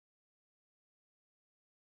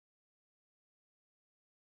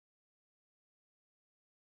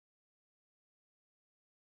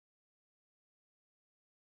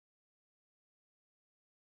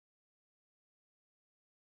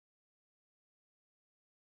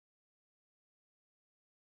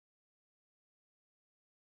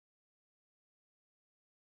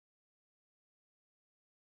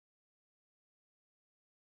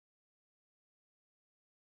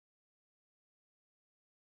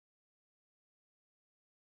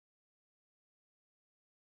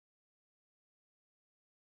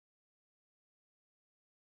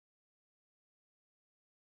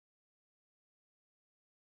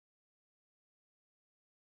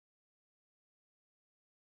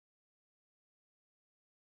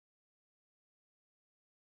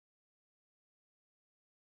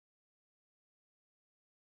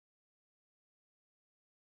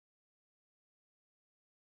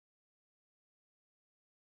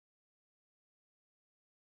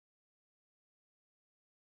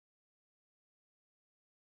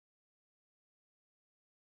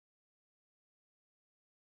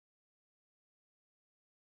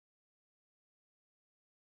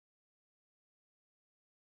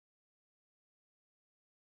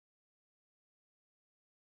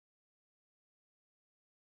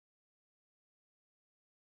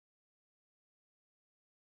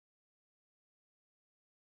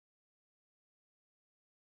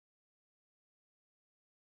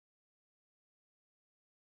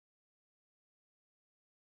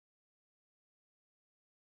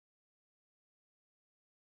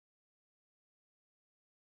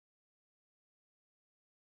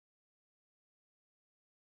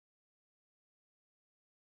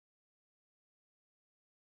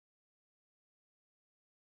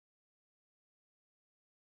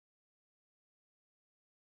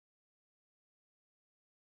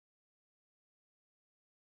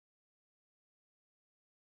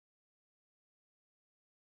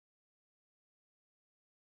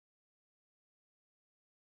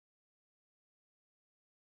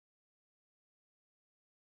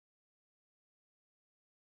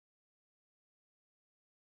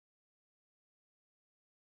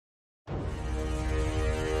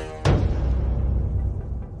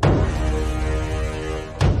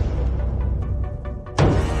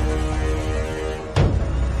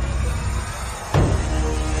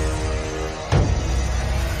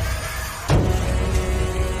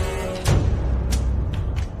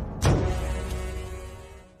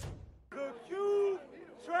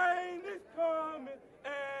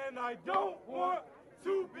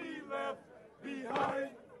behind.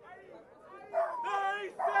 They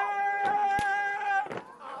say,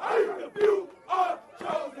 the few are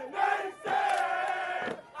chosen. They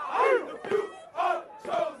say, the few are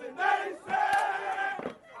chosen. They say,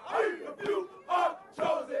 the few are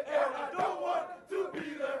chosen, and I don't want to be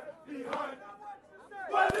left behind.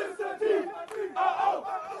 But it's a T-O-O,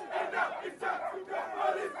 and now it's time to go.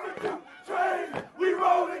 But it's the new train. We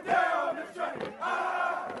rolling down the train.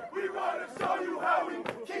 We want to show you how we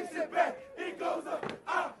kicks it back. It goes up,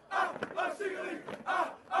 a shiggly,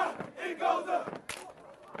 it goes up.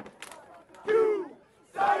 You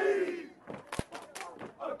say,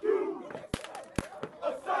 a Q,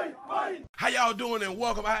 a say, mate. How y'all doing and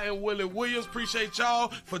welcome. I am Willie Williams. Appreciate y'all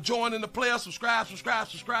for joining the player. Subscribe.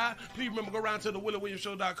 Please remember, go around to the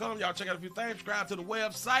WillieWilliamsShow.com. Y'all check out a few things. Subscribe to the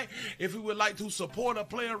website. If you would like to support a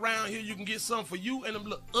player around here, you can get something for you and them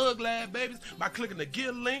little ugly babies by clicking the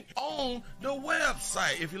Get link on the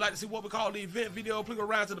website. If you'd like to see what we call the event video, click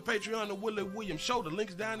around to the Patreon, the Willie Williams Show. The link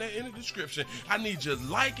is down there in the description. I need you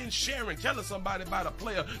liking, sharing, telling somebody about a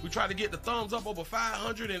player. We try to get the thumbs up over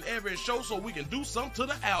 500 in every show so we can do something to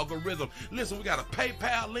the algorithm. Listen, we got a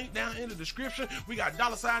PayPal link down in the description. We got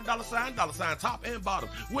 $, top and bottom.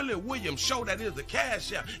 Willie Williams Show, that is the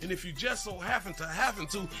cash app. And if you just so happen to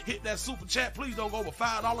hit that super chat, please don't go over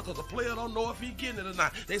 $5 because the player don't know if he getting it or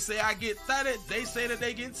not. They say I get 30, they say that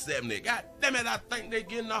they get 70. God damn it, I think they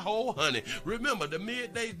getting a whole 100. Remember, the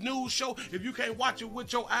midday news show, if you can't watch it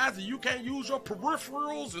with your eyes and you can't use your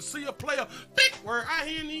peripherals and see a player, big word, I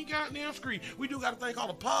hear any goddamn screen. We do got a thing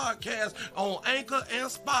called a podcast on Anchor and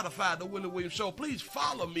Spotify, the Willie Williams Show. Please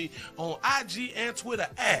follow me on IG and Twitter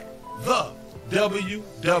at the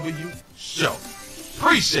WW Show.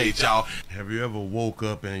 Appreciate y'all. Have you ever woke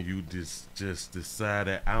up and you just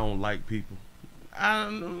decided I don't like people?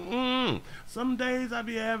 Some days I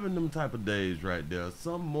be having them type of days right there.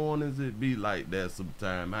 Some mornings it be like that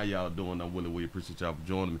sometime. How y'all doing? I'm Willie Williams. Appreciate y'all for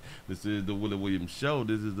joining me. This is the Willie Williams Show.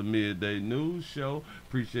 This is the midday news show.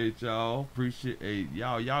 Appreciate y'all. Appreciate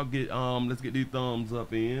y'all. Y'all get let's get these thumbs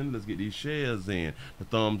up in. Let's get these shares in. The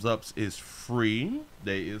thumbs ups is free.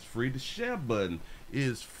 They is free. The share button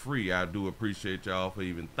is free. I do appreciate y'all for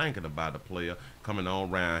even thinking about a player coming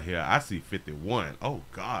on around here. I see 51. Oh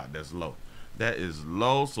God, that's low. That is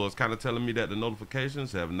low, so it's kind of telling me that the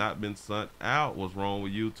notifications have not been sent out. What's wrong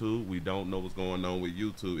with YouTube? We don't know what's going on with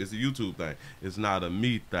YouTube. It's a YouTube thing. It's not a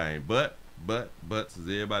me thing. But, does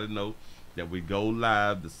everybody know that we go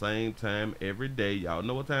live the same time every day? Y'all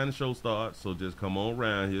know what time the show starts, so just come on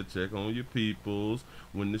around here, check on your peoples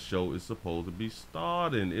when the show is supposed to be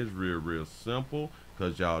starting. It's real simple.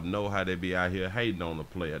 Cause y'all know how they be out here hating on the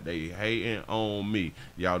player. They hating on me.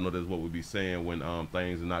 Y'all know that's what we be saying when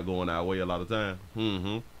things are not going our way a lot of time.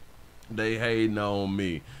 They hating on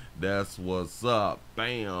me. That's what's up.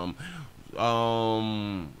 Bam.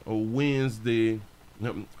 Wednesday.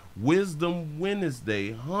 Wisdom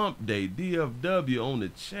Wednesday, Hump Day, DFW on the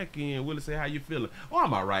check-in. Willie say, how you feeling? Oh,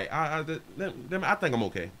 I'm all right. I think I'm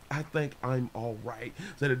okay. I think I'm all right.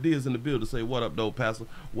 Say the D's in the building. Say, what up, though, Pastor?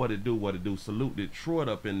 What it do? Salute Detroit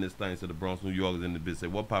up in this thing. Say the Bronx, New York is in the business. Say,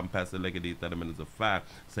 what poppin', Pastor Lakey, 30 minutes of 5.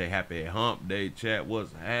 Say, happy Hump Day, chat.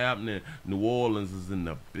 What's happening? New Orleans is in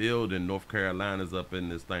the building. North Carolina's up in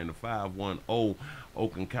this thing. The 510.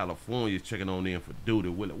 Oakland, California is checking on in for duty.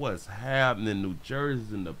 Willie, what's happening? New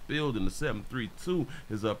Jersey's in the building. The 732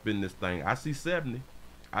 is up in this thing. I see 70.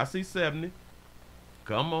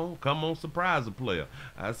 Come on, surprise a player.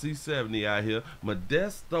 I see 70 out here.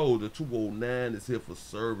 Modesto, the 209 is here for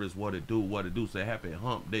service. What it do? Say happy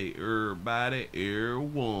Hump Day, everybody,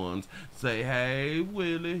 everyone's. Say hey,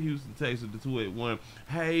 Willie, Houston, Texas, the 281.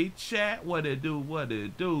 Hey, chat, what it do?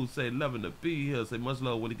 Say loving to be here. Say much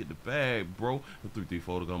love when you get the bag, bro. The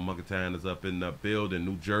 334 to go Monkey Town is up in the building.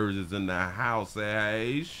 New Jersey's in the house. Say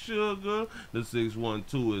hey, sugar. The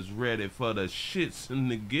 612 is ready for the shits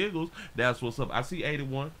and the giggles. That's what's up. I see 81.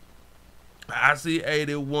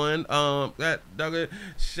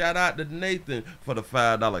 Shout out to Nathan for the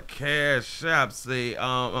 $5 cash shop. Say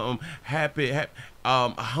happy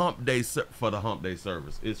Hump Day for the Hump Day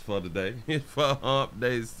service. It's for today. It's for Hump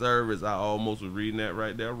Day service. I almost was reading that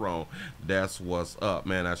right there wrong. That's what's up,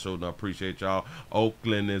 man. I sure appreciate y'all.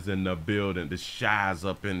 Oakland is in the building. The Shy's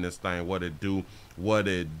up in this thing. What it do?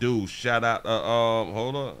 Shout out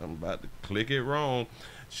hold on, I'm about to click it wrong.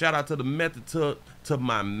 Shout out to the method to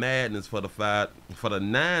my madness for the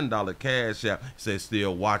 $9 cash app. Say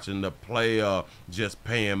still watching the player, just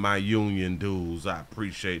paying my union dues. I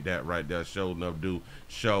appreciate that right there. Show enough do.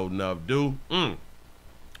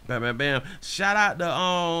 Bam. Shout out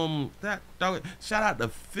to Shout out to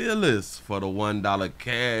Phyllis for the $1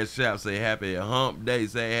 cash app. Say happy hump day.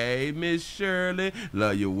 Say, hey, Miss Shirley.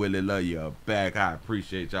 Love you, Willie. Love you back. I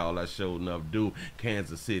appreciate y'all. I sure enough do.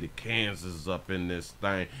 Kansas City, Kansas is up in this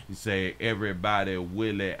thing. You say, everybody,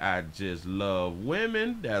 Willie, I just love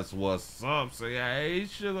women. That's what's up. Say, hey,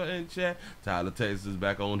 Sugar in chat. Tyler, Texas is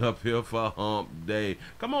back on up here for hump day.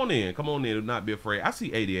 Come on in. Come on in. Do not be afraid. I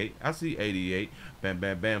see 88. I see 88. Bam,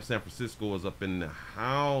 bam, bam. San Francisco is up in the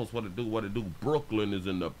house. What it do? What it do? Brooklyn is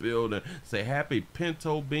in the building. Say happy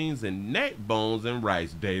pinto beans and neck bones and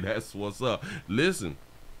rice day. That's what's up. Listen,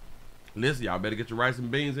 y'all better get your rice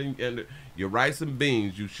and beans and your rice and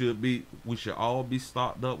beans. We should all be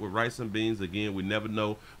stocked up with rice and beans. Again, we never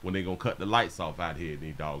know when they're gonna cut the lights off out here in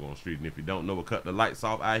these doggone street. And if you don't know what cut the lights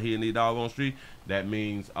off out here in these doggone street, that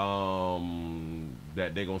means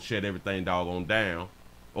that they're gonna shut everything doggone down.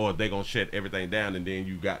 Or they gonna shut everything down, and then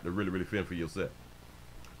you got to really fend for yourself.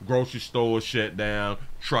 Grocery stores shut down,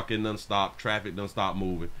 trucking done stop, traffic done stop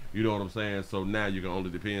moving. You know what I'm saying? So now you can only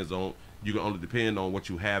depend on what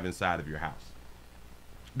you have inside of your house.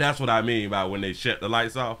 That's what I mean by when they shut the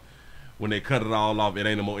lights off. When they cut it all off, it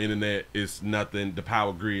ain't no more internet. It's nothing. The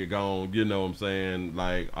power grid gone. You know what I'm saying?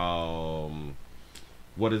 Like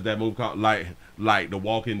what is that movie called? Like The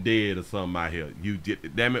Walking Dead or something out here.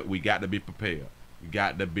 Damn it, we got to be prepared. You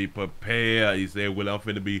got to be prepared. He said, well, I'm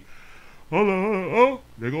finna be, hold on, oh,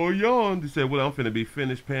 they're going to yawn. He said, well, I'm finna be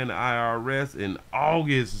finished paying the IRS in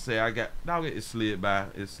August. He said, dog, it slid by.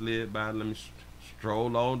 It slid by. Let me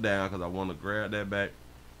stroll on down because I want to grab that back.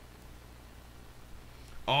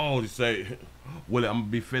 Oh, he said, well, I'm going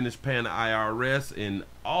to be finished paying the IRS in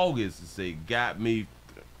August. He said,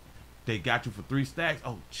 they got you for 3 stacks.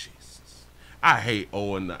 Oh, Jesus. I hate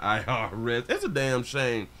owing the IRS. It's a damn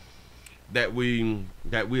shame that we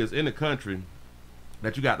is in the country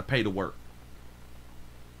that you got to pay to work.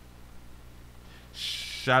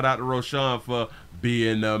 Shout out to Roshan for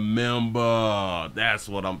being a member. That's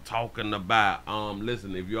what I'm talking about.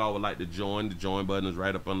 Listen, if you all would like to join, the join button is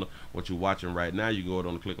right up under what you're watching right now. You go ahead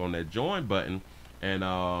and click on that join button and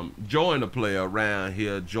join the player around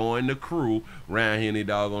here, join the crew around here in the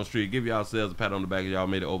doggone street. Give yourselves a pat on the back. Y'all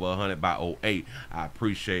made it over 100 by 08. I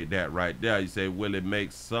appreciate that right there. You say, will it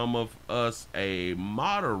make some of us a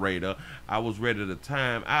moderator? I was ready to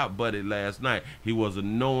time out Buddy last night. He was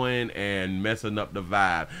annoying and messing up the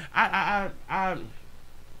vibe.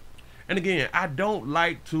 And again, I don't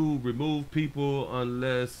like to remove people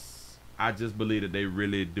unless I just believe that they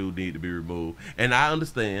really do need to be removed. And I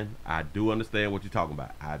understand. I do understand what you're talking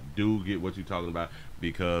about. I do get what you're talking about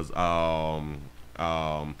because I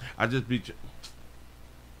just be.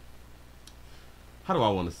 How do I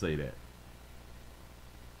want to say that?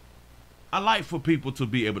 I like for people to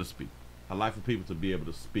be able to speak. I like for people to be able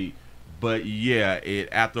to speak. But yeah,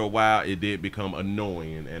 after a while it did become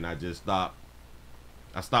annoying, and I just stopped.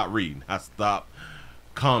 I stopped reading. I stopped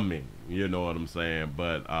coming, you know what I'm saying?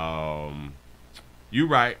 But you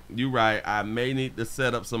right. I may need to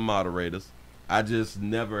set up some moderators. I just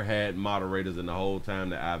never had moderators in the whole time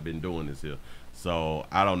that I've been doing this here. So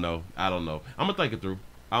I don't know. I'm gonna think it through.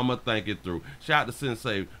 Shout out to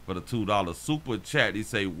Sensei for the $2 super chat. He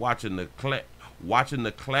say watching the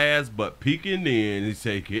class but peeking in. He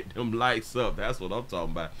say get them lights up. That's what I'm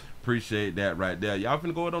talking about. Appreciate that right there. Y'all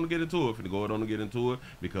finna go ahead on and get into it.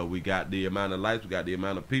 Because we got the amount of likes, we got the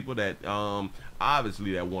amount of people that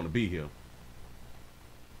obviously that want to be here.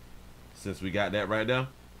 Since we got that right there,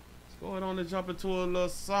 let's go ahead on and jump into a little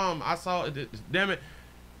something. I saw it. Damn it.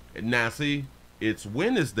 Now see, it's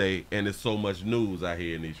Wednesday and there's so much news out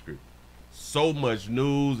here in these streets. So much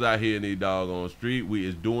news out here in these doggone street. We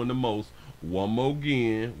is doing the most. One more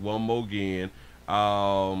again.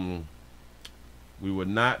 We would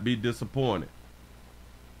not be disappointed.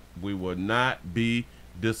 Waiting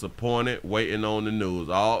on the news.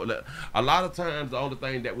 A lot of times, the only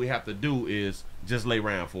thing that we have to do is just lay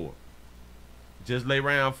around for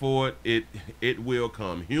it. It will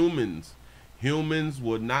come. Humans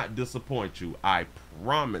will not disappoint you. I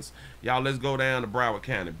promise. Y'all, let's go down to Broward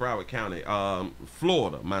County,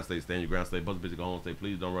 Florida. My state, stand your ground state. Buzz bitch, go home state.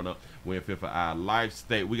 Please don't run up. We're in fit for our life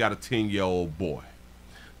state. We got a 10-year-old boy.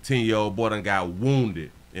 10-year-old boy done got wounded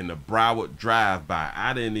in the Broward drive-by.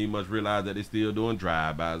 I didn't even much realize that they still doing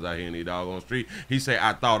drive-bys out here in the doggone street. He said,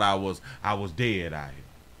 I thought I was dead out here.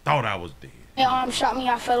 Thought I was dead. My arm shot me.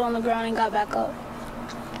 I fell on the ground and got back up.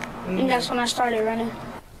 And that's when I started running.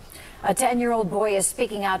 A 10-year-old boy is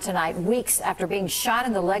speaking out tonight, weeks after being shot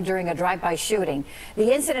in the leg during a drive-by shooting.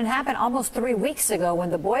 The incident happened almost 3 weeks ago when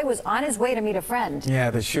the boy was on his way to meet a friend. Yeah,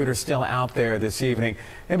 the shooter's still out there this evening.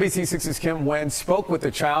 NBC6's Kim Nguyen spoke with the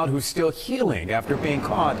child who's still healing after being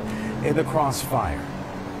caught in the crossfire.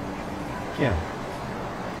 Kim.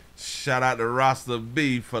 Shout out to Rasta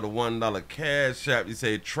B for the $1 cash app. You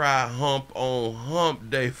say try hump on hump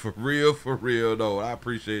day. For real though. I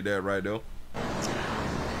appreciate that right there.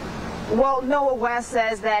 Well, Noah West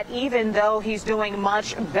says that even though he's doing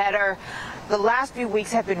much better, the last few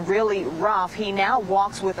weeks have been really rough. He now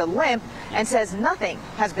walks with a limp and says nothing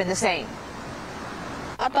has been the same.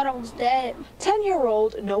 I thought I was dead.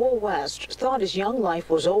 10-year-old Noah West thought his young life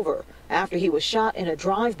was over after he was shot in a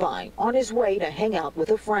drive-by on his way to hang out with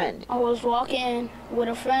a friend. I was walking with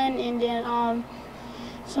a friend, and then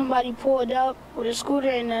somebody pulled up with a scooter,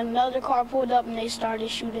 and another car pulled up and they started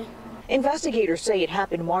shooting. Investigators say it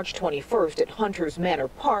happened March 21st at Hunter's Manor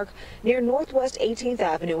Park near Northwest 18th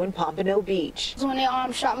Avenue in Pompano Beach. When they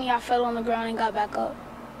shot me, I fell on the ground and got back up.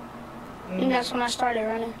 And that's when I started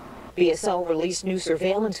running. BSL released new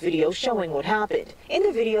surveillance video showing what happened. In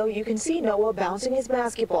the video, you can see Noah bouncing his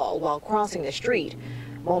basketball while crossing the street.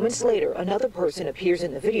 Moments later, another person appears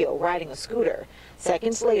in the video riding a scooter.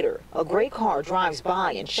 Seconds later, a gray car drives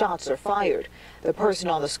by and shots are fired. The person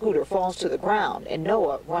on the scooter falls to the ground and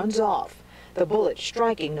Noah runs off, the bullet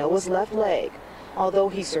striking Noah's left leg. Although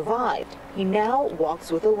he survived, he now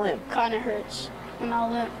walks with a limp. Kinda hurts when I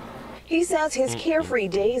limp. He says his carefree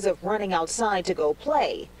days of running outside to go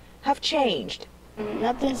play have changed.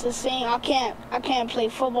 Nothing's the same. I can't play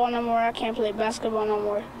football no more. I can't play basketball no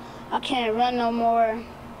more. I can't run no more.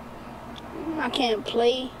 I can't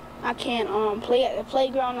play. I can't play at the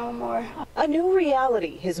playground no more. A new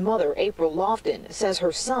reality his mother, April Lofton, says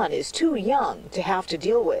her son is too young to have to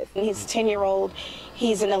deal with. He's 10-year-old.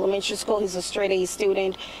 He's in elementary school. He's a straight A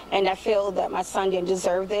student, and I feel that my son didn't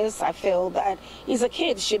deserve this. I feel that he's a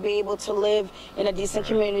kid, should be able to live in a decent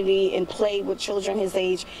community and play with children his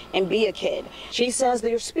age and be a kid. She says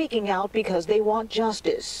they're speaking out because they want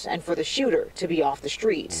justice and for the shooter to be off the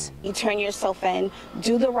streets. You turn yourself in,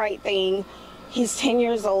 do the right thing. He's 10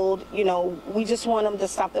 years old. You know, we just want him to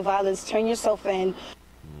stop the violence. Turn yourself in.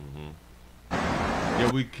 Yeah,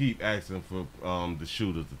 we keep asking for the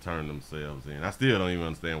shooters to turn themselves in. I still don't even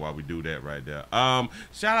understand why we do that right there.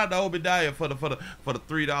 Shout out to Obadiah for the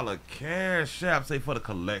 $3 cash app. Say for the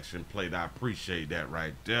collection plate. I appreciate that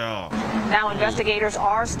right there. Now investigators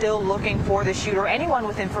are still looking for the shooter. Anyone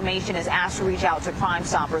with information is asked to reach out to Crime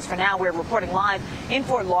Stoppers. For now, we're reporting live in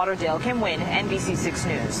Fort Lauderdale. Kim Nguyen, NBC6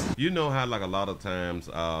 News. You know how like a lot of times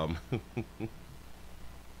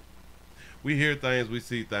we hear things, we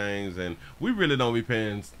see things, and we really don't be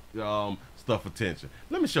paying stuff attention.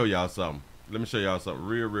 Let me show y'all something.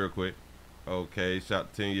 Real quick. Okay,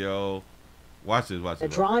 shot 10-year-old. Watch this. A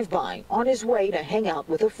drive-by on his way to hang out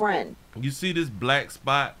with a friend. You see this black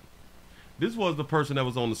spot? This was the person that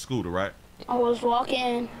was on the scooter, right? I was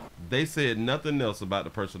walking. They said nothing else about the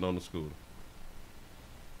person on the scooter.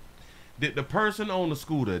 Did the person on the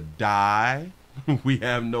scooter die? We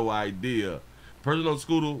have no idea. The person on the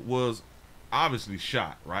scooter was obviously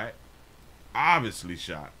shot, right? Obviously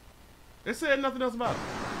shot. They said nothing else about it.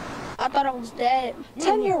 I thought I was dead.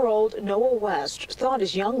 10-year-old Noah West thought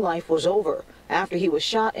his young life was over after he was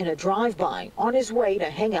shot in a drive-by on his way to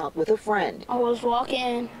hang out with a friend. I was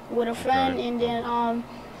walking with a friend, and then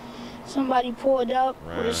somebody pulled up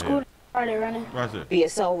with a scooter and started running. Right there.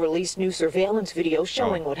 BSL released new surveillance video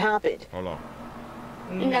showing what happened. Hold on.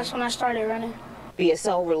 And that's when I started running.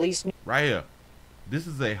 BSL released right here. This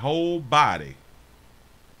is a whole body.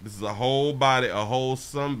 This is a whole body. A whole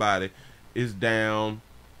somebody is down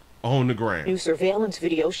on the ground. New surveillance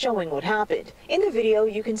video showing what happened. In the video,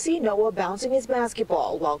 you can see Noah bouncing his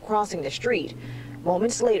basketball while crossing the street.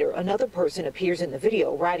 Moments later, another person appears in the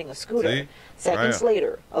video riding a scooter. See? Seconds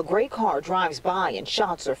later, a gray car drives by and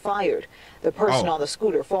shots are fired. The person on the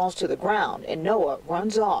scooter falls to the ground and Noah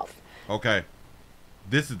runs off. Okay.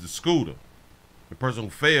 This is the scooter. The person who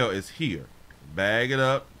fell is here. Bag it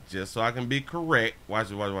up just so I can be correct. Watch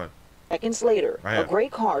it. Seconds later, a gray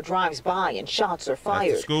car drives by and shots are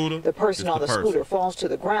fired. That's the scooter. The person on the scooter falls to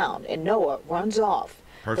the ground and Noah runs off.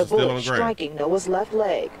 The bullet striking Noah's left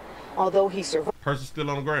leg. Although he survived. Person still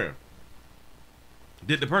on the ground.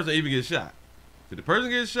 Did the person even get shot? Did the person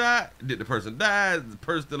get shot? Did the person die? Is the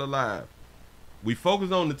person still alive? We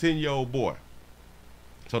focus on the 10-year-old boy.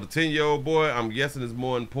 So the 10-year-old boy, I'm guessing, is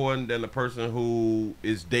more important than the person who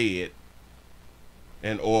is dead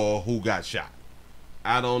or who got shot.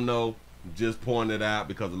 I don't know. Just point it out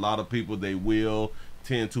because a lot of people, they will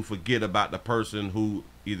tend to forget about the person who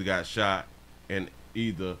either got shot and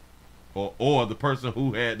either or the person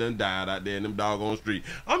who had done died out there in them doggone street.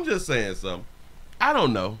 I'm just saying something. I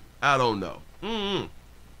don't know.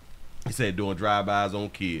 He said doing drive-bys on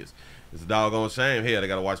kids. It's a doggone shame. Hell, they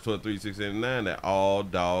gotta watch 23-689 that all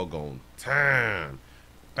doggone time.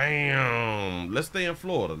 Bam. Let's stay in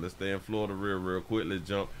Florida. Real quick. Let's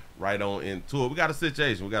jump right on into it. We got a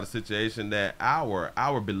situation. That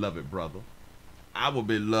our beloved brother, our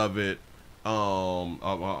beloved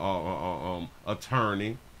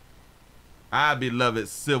attorney, our beloved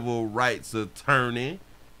civil rights attorney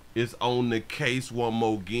is on the case one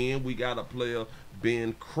more again. We got a player,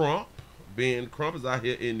 Crump. Crump is out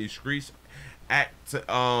here in these streets. I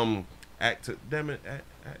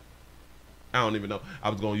don't even know. I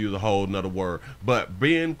was going to use a whole nother word. But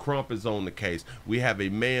Crump is on the case. We have a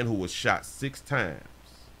man who was shot 6 times.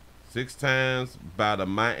 6 times by the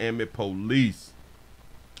Miami police.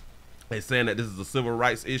 They're saying that this is a civil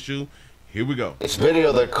rights issue. Here we go. It's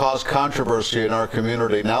video that caused controversy in our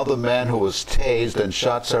community. Now the man who was tased and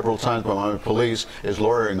shot several times by Miami police is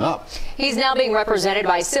lawyering up. He's now being represented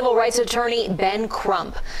by civil rights attorney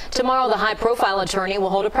Crump. Tomorrow, the high-profile attorney will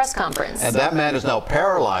hold a press conference. And that man is now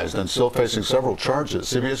paralyzed and still facing several charges.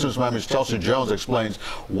 CBS News Miami's Chelsea Jones explains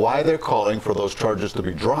why they're calling for those charges to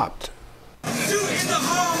be dropped.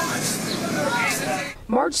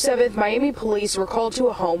 March 7th, Miami police were called to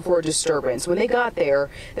a home for a disturbance. When they got there,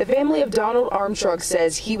 the family of Donald Armstrong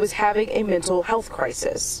says he was having a mental health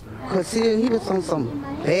crisis. Because he was on some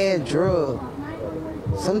bad drug.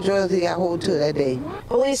 Some drugs he got hold to that day.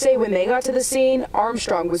 Police say when they got to the scene,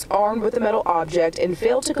 Armstrong was armed with a metal object and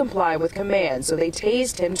failed to comply with commands, so they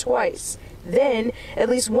tased him twice. Then, at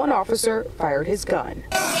least one officer fired his gun.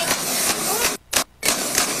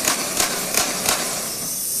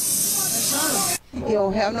 He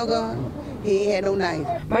don't have no gun. He ain't had no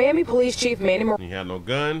knife. Miami Police Chief Manny He had no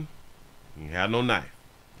gun. He had no knife.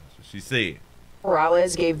 That's what she said.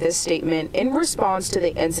 Morales gave this statement in response to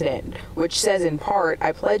the incident, which says in part,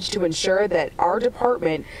 "I pledge to ensure that our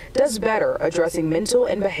department does better addressing mental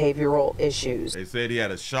and behavioral issues." They said he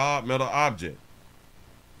had a sharp metal object.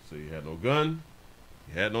 So he had no gun.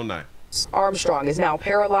 He had no knife. Armstrong is now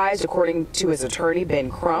paralyzed, according to his attorney,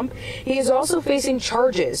 Crump. He is also facing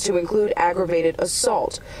charges to include aggravated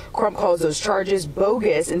assault. Crump calls those charges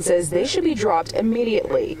bogus and says they should be dropped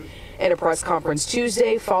immediately. In a press conference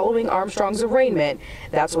Tuesday following Armstrong's arraignment,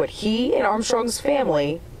 that's what he and Armstrong's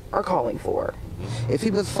family are calling for. If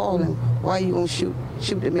he was falling, why you gonna shoot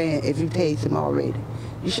the man if you tased him already?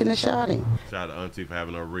 You shouldn't have shot him. Shout out to Auntie for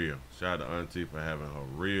having her real. Shout out to Auntie for having her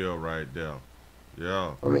real right there.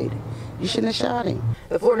 Yeah. Already. You shouldn't have shot him.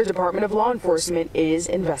 The Florida Department of Law Enforcement is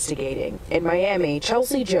investigating. In Miami,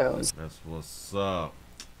 Chelsea Jones. That's what's up.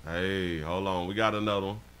 Hey, hold on. We got another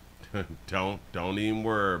one. Don't even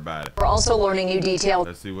worry about it. We're also learning new details.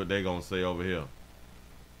 Let's see what they're going to say over here.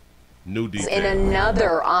 New details. In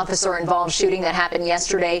another officer-involved shooting that happened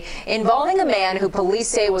yesterday involving a man who police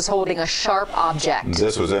say was holding a sharp object.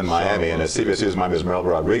 This was in Miami, and as CBS News Miami's Mel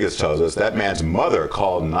Rodriguez tells us, that man's mother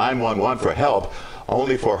called 911 for help,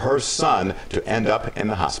 only for her son to end up in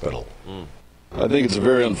the hospital. I think it's a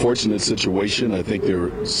very unfortunate situation. I think there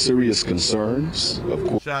are serious concerns. Of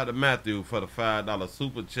course. Shout out to Matthew for the $5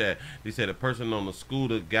 super chat. He said a person on the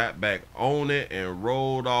scooter got back on it and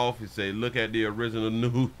rolled off. He said, look at the original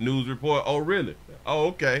news report. Oh, really? Oh,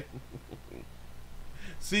 okay.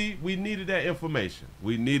 See, we needed that information.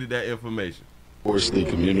 Of course, the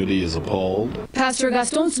community is appalled. Pastor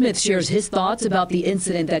Gaston Smith shares his thoughts about the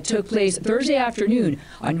incident that took place Thursday afternoon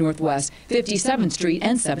on Northwest 57th Street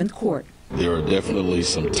and 7th Court. There are definitely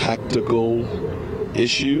some tactical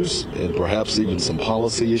issues and perhaps even some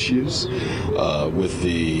policy issues with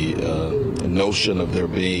the notion of there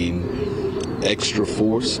being extra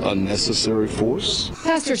force, unnecessary force.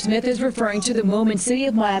 Pastor Smith is referring to the moment City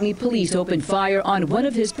of Miami police opened fire on one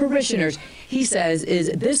of his parishioners. He says is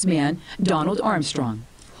this man, Donald Armstrong.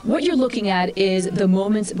 What you're looking at is the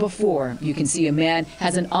moments before. You can see a man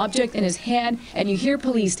has an object in his hand, and you hear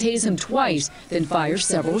police tase him twice, then fire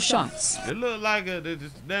several shots. It looked like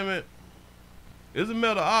damn it, it's a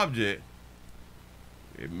metal object.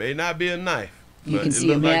 It may not be a knife. You can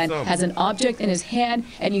see a man has an object in his hand,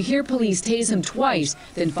 and you hear police tase him twice,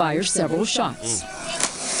 then fire several shots.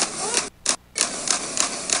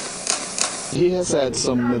 He has had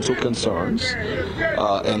some mental concerns,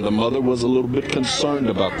 and the mother was a little bit concerned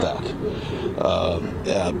about that.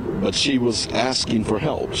 But she was asking for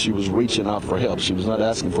help. She was reaching out for help. She was not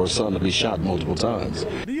asking for her son to be shot multiple times.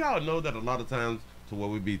 Do y'all know that a lot of times, to what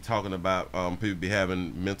we be talking about, people be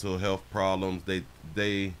having mental health problems,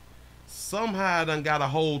 they somehow done got a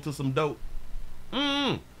hold to some dope.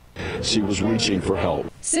 She was reaching for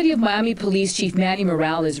help. City of Miami Police Chief Manny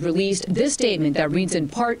Morales released this statement that reads in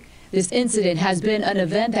part, "This incident has been an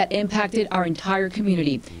event that impacted our entire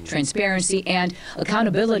community. Transparency and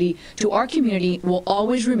accountability to our community will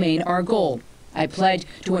always remain our goal. I pledge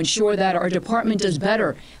to ensure that our department does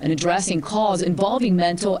better in addressing calls involving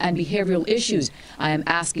mental and behavioral issues. I am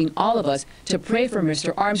asking all of us to pray for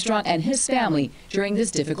Mr. Armstrong and his family during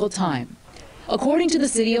this difficult time." According to the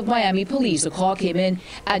City of Miami Police, a call came in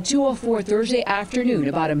at 2:04 Thursday afternoon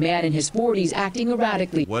about a man in his 40s acting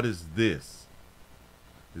erratically. What is this?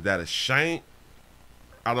 Is that a shank?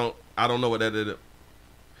 I don't know what that is.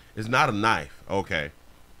 It's not a knife. Okay.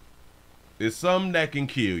 It's something that can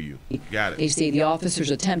kill you. Got it. They say the officers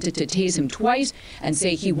attempted to tase him twice and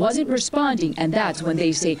say he wasn't responding, and that's when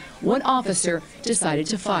they say one officer decided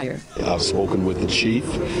to fire. I've spoken with the chief,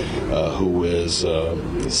 who has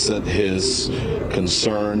sent his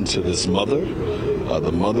concern to this mother.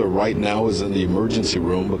 The mother right now is in the emergency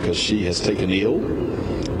room because she has taken ill,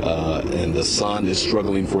 and the son is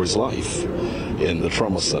struggling for his life in the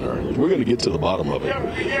trauma center. We're going to get to the bottom of it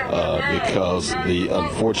because the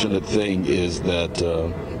unfortunate thing is that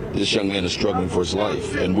this young man is struggling for his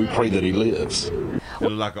life, and we pray that he lives. It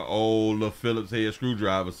looks like an old little Phillips head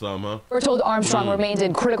screwdriver or something, huh? We're told Armstrong remains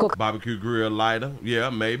in critical barbecue grill lighter. Yeah,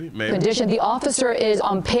 maybe. condition. The officer is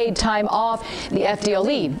on paid time off. The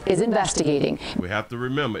FDLE is investigating. We have to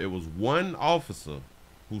remember it was one officer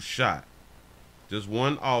who shot. Just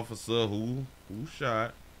one officer who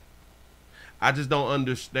shot. I just don't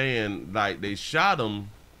understand, like, they shot him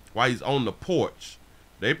while he's on the porch.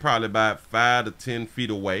 They probably about 5 to 10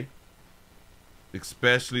 feet away,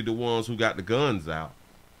 especially the ones who got the guns out.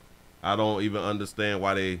 I don't even understand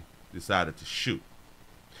why they decided to shoot.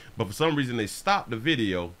 But for some reason, they stopped the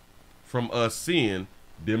video from us seeing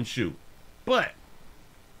them shoot. But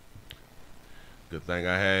good thing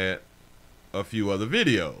I had a few other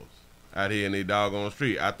videos out here in the doggone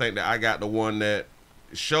street. I think that I got the one that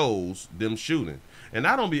shows them shooting, and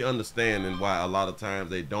I don't be understanding why a lot of times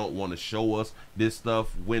they don't want to show us this stuff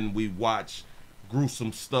when we watch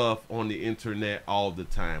gruesome stuff on the internet all the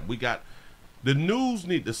time. We got the news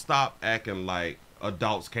need to stop acting like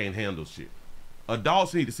adults can't handle shit.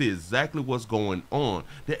 Adults need to see exactly what's going on.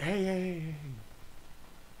 That hey,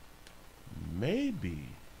 maybe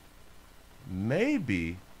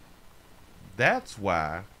that's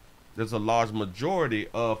why there's a large majority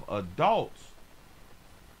of adults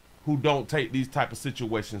who don't take these type of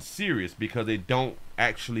situations serious, because they don't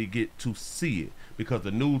actually get to see it, because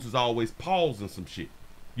the news is always pausing some shit.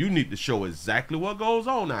 You need to show exactly what goes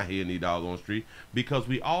on out here in the doggone street, because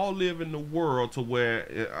we all live in the world to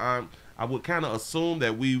where I would kind of assume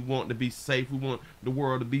that we want to be safe. We want the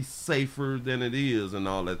world to be safer than it is and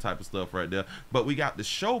all that type of stuff right there. But we got to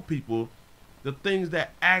show people the things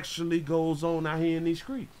that actually goes on out here in these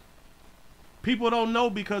streets. People don't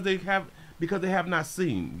know because they have not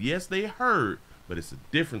seen. Yes, they heard, but it's a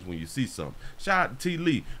difference when you see something. Shout out to T.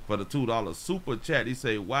 Lee for the $2 super chat. He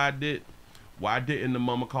say, why didn't the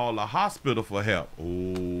mama call a hospital for help?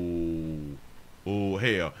 Oh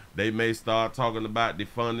hell, they may start talking about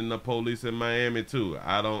defunding the police in Miami too.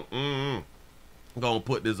 I don't. I'm gonna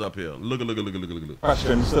put this up here. Look.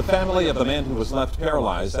 Questions. The family of the man who was left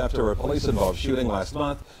paralyzed after a police-involved shooting last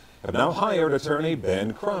month have now hired attorney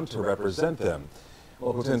Ben Crump to represent them.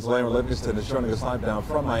 Local 10's Larry Livingston is joining us live now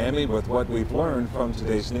from Miami with what we've learned from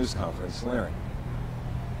today's news conference. Larry.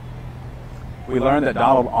 We learned that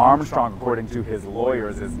Donald Armstrong, according to his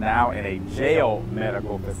lawyers, is now in a jail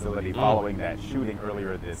medical facility following that shooting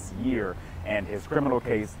earlier this year, and his criminal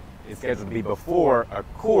case is scheduled to be before a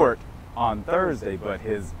court on Thursday. But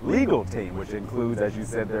his legal team, which includes, as you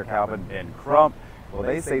said there, Calvin, Ben Crump, well,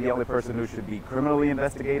 they say the only person who should be criminally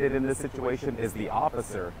investigated in this situation is the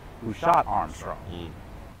officer who shot Armstrong.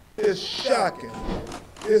 It's shocking.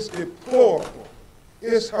 It's deplorable.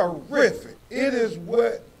 It's horrific. It is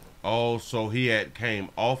what... Oh, so he had came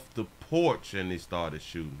off the porch and he started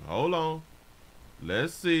shooting. Hold on.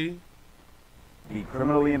 Let's see. The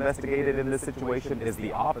criminally investigated in this situation is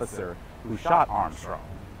the officer who shot Armstrong.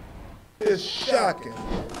 It's shocking.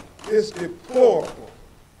 It's deplorable.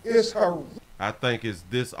 It's horrific. I think it's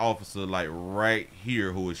this officer, like right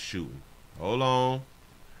here, who is shooting. Hold on.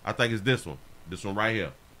 I think it's this one. This one right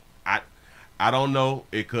here. I don't know.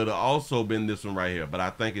 It could have also been this one right here, but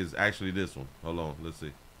I think it's actually this one. Hold on. Let's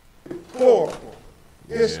see. Deplorable.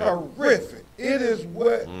 It's horrific. It is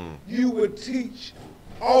what you would teach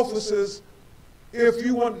officers if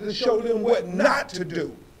you wanted to show them what not to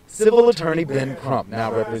do. Civil attorney Ben Crump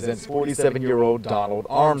now represents 47-year-old Donald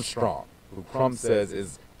Armstrong, who Crump says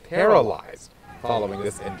is paralyzed following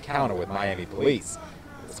this encounter with Miami police.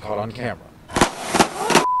 It's caught on camera.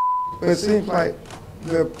 It seems like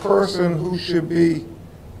the person who should be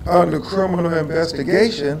under criminal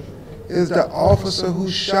investigation is the officer who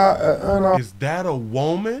shot an unarmed. Is that a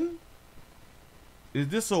woman? Is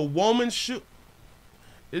this a woman shoot?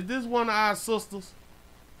 Is this one of our sisters?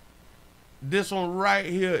 This one right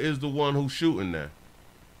here is the one who's shooting there.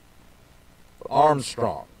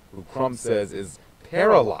 Armstrong, who Crump says is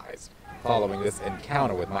paralyzed following this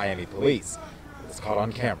encounter with Miami police. It's caught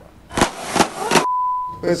on camera.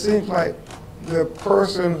 It seems like the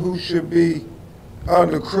person who should be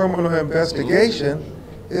under criminal investigation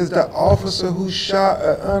is the officer who shot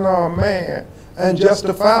an unarmed man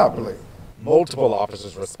unjustifiably. Multiple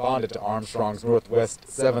officers responded to Armstrong's Northwest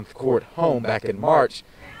 7th Court home back in March.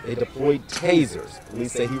 They deployed tasers.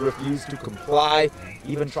 Police say he refused to comply,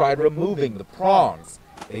 even tried removing the prongs.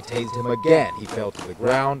 They tased him again. He fell to the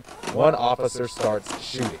ground. One officer starts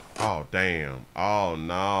shooting. Oh, damn. Oh,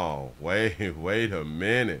 no. Wait a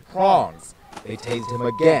minute. Prongs. They tased him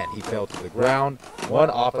again. He fell to the ground. One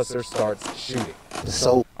officer starts shooting.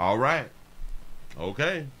 So, all right.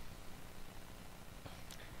 Okay.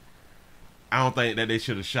 I don't think that they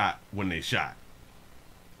should have shot when they shot.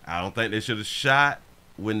 I don't think they should have shot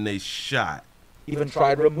when they shot. Even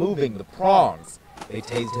tried removing the prongs. They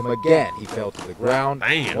tased him again. He fell to the ground.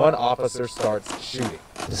 Damn. One officer starts shooting.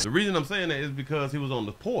 The reason I'm saying that is because he was on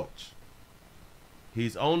the porch.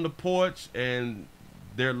 He's on the porch and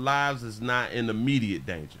their lives is not in immediate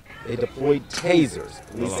danger. They deployed tasers.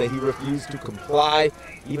 Police say he refused to comply,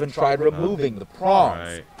 even tried removing the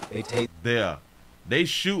prongs. Right. They tased. There. They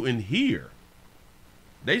shooting here.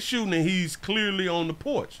 They shooting and he's clearly on the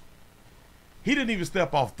porch. He didn't even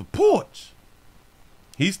step off the porch.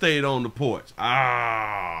 He stayed on the porch.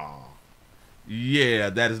 Ah.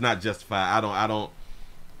 Yeah, that is not justified. I don't.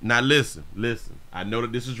 Now listen. I know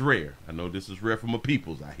that this is rare. I know this is rare for my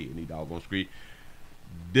peoples out here in these doggone street.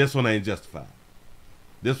 This one ain't justified.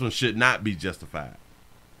 This one should not be justified.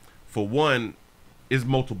 For one, it's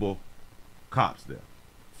multiple cops there.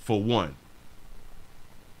 For one.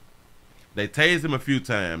 They tased him a few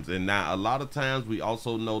times, and now a lot of times we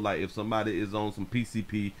also know, like, if somebody is on some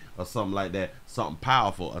PCP or something like that, something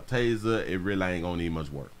powerful, a taser, it really ain't gonna need much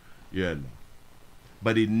work. Yeah, no.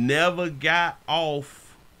 But he never got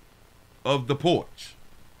off of the porch.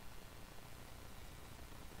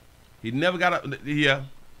 He never got up. Yeah,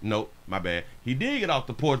 nope, my bad. He did get off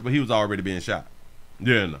the porch, but he was already being shot.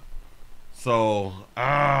 Yeah, no. So,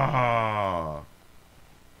 I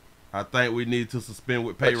think we need to suspend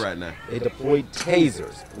with pay right now. They deployed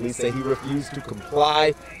tasers. Police say he refused to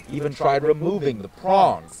comply, even tried removing the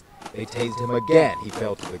prongs. They tased him again. He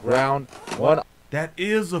fell to the ground. That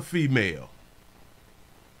is a female.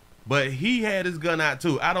 But he had his gun out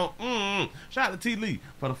too. I don't, shout out to T. Lee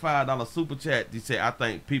for the $5 super chat. He said, I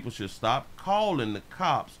think people should stop calling the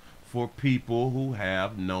cops for people who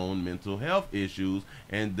have known mental health issues,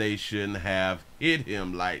 and they shouldn't have hit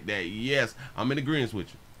him like that. Yes, I'm in agreement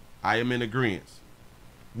with you. I am in agreement.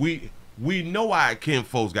 We know our kin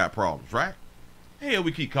folks got problems, right? Hell,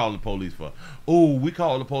 we keep calling the police for. Oh, we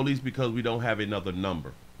call the police because we don't have another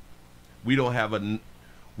number. We don't have a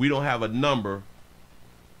number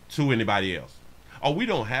to anybody else. Or we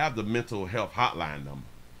don't have the mental health hotline number,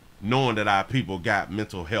 knowing that our people got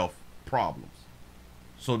mental health problems.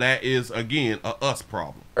 So that is, again, a us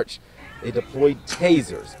problem. They deployed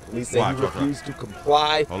tasers. Police say he refused to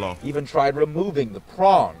comply, even tried removing the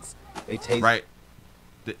prongs. They tased right.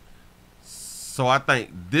 So I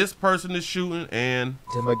think this person is shooting and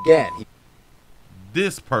him again.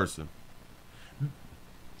 This person.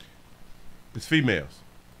 It's females.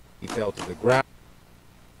 He fell to the ground.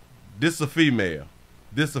 This is a female.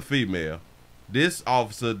 This is a female. This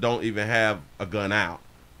officer don't even have a gun out.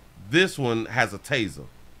 This one has a taser.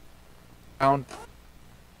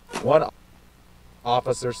 One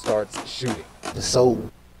officer starts shooting. The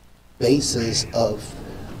sole basis of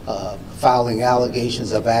filing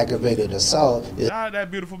allegations of aggravated assault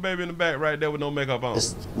that beautiful baby in the back right there with no makeup on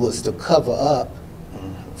was to cover up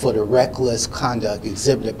for the reckless conduct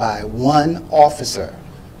exhibited by one officer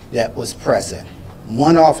that was present.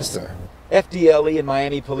 One officer. FDLE and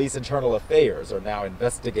Miami Police Internal Affairs are now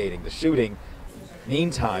investigating the shooting.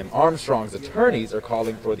 Meantime, Armstrong's attorneys are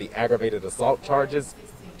calling for the aggravated assault charges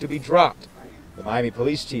to be dropped. The Miami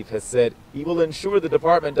police chief has said he will ensure the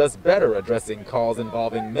department does better addressing calls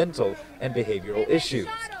involving mental and behavioral issues.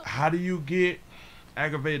 How do you get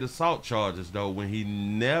aggravated assault charges, though, when he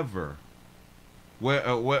never...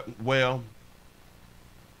 Well,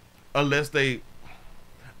 unless they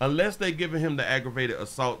giving him the aggravated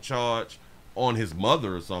assault charge on his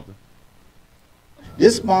mother or something.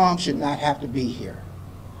 This mom should not have to be here.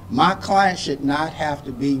 My client should not have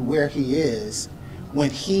to be where he is when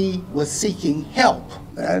he was seeking help.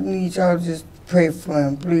 I need y'all to just pray for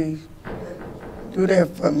him, please. Do that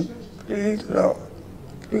for me. Please, Lord.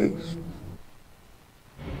 Please.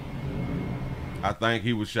 I think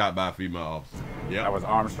he was shot by a female officer. Yeah, that was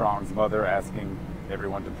Armstrong's mother asking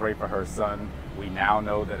everyone to pray for her son. We now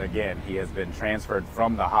know that, again, he has been transferred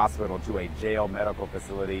from the hospital to a jail medical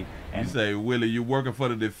facility. And you say, Willie, you working for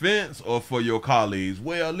the defense or for your colleagues?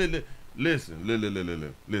 Well,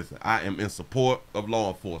 listen, I am in support of law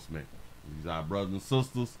enforcement. These are our brothers and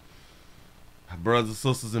sisters. Our brothers and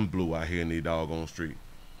sisters in blue out here in these doggone street.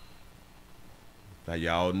 Now,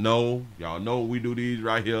 y'all know we do these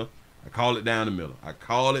right here. I call it down the middle. I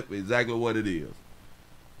call it exactly what it is.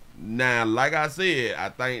 Now, like I said, I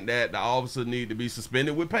think that the officer need to be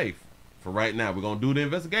suspended with pay for right now. We're going to do the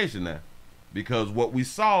investigation now. Because what we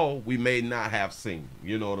saw, we may not have seen.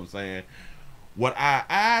 You know what I'm saying? What our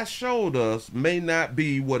eyes showed us may not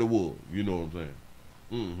be what it was. You know what I'm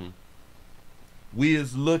saying? We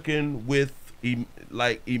is looking with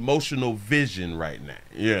like emotional vision right now.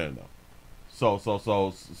 Yeah, no. So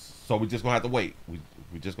we just gonna have to wait. We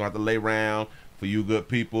just gonna have to lay around. For you good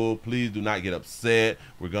people, please do not get upset.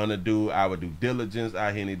 We're gonna do our due diligence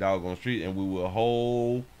out here in the doggone street, and we will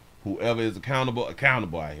hold whoever is accountable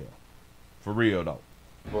out here. For real though.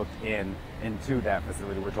 Booked into that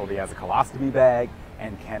facility. We're told he has a colostomy bag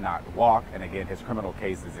and cannot walk. And again, his criminal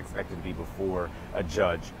case is expected to be before a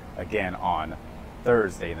judge again on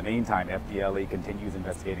Thursday. In the meantime, FDLE continues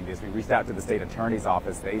investigating this. We reached out to the state attorney's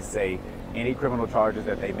office. They say any criminal charges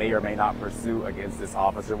that they may or may not pursue against this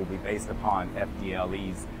officer will be based upon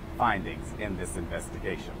FDLE's findings in this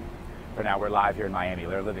investigation. For now, we're live here in Miami.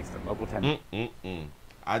 Larry Livingston, Local 10.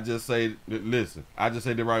 I just say, listen, I just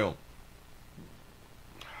say the right on.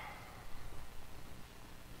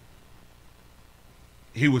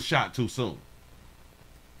 He was shot too soon.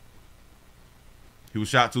 He was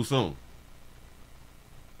shot too soon.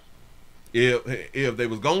 If they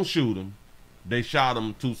was gonna shoot him, they shot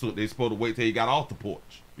him too soon. They supposed to wait till he got off the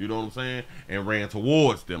porch. You know what I'm saying? And ran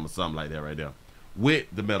towards them or something like that right there with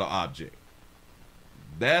the metal object.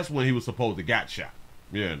 That's when he was supposed to got shot.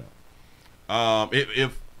 You know.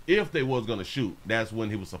 If they was gonna shoot, that's when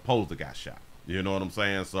he was supposed to got shot. You know what I'm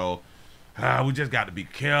saying? So we just got to be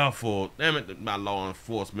careful. Damn it, my law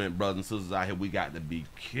enforcement brothers and sisters out here, we got to be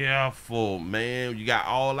careful, man. You got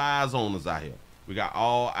all eyes on us out here. We got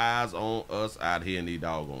all eyes on us out here in these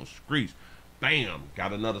doggone streets. Bam!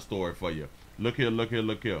 Got another story for you. Look here.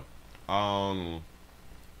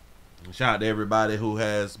 Shout out to everybody who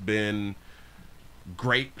has been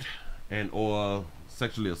raped and or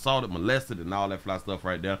sexually assaulted, molested, and all that fly stuff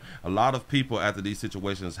right there. A lot of people after these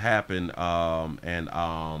situations happen,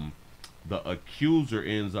 the accuser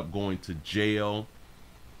ends up going to jail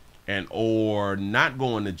and or not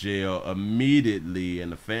going to jail immediately,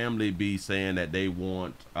 and the family be saying that they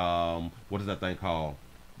want what is that thing called?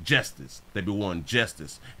 Justice. They be wanting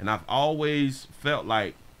justice. And I've always felt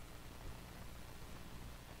like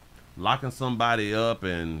locking somebody up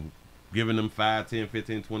and giving them 5, 10,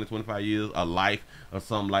 15, 20, 25 years, a life or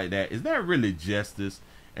something like that, is that really justice?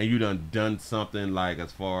 And you done something like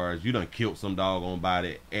as far as you done killed some doggone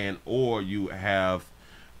body and or you have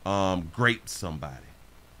raped somebody.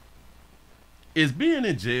 Is being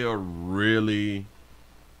in jail really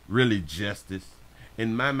justice?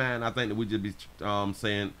 In my mind, I think that we just be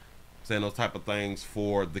saying those type of things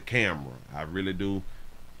for the camera. I really do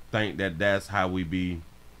think that that's why we be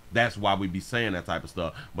saying that type of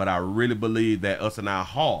stuff. But I really believe that us in our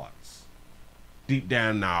hearts, deep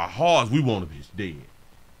down in our hearts, we want to be dead.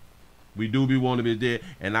 We do be want to be dead.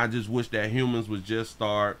 And I just wish that humans would just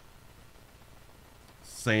start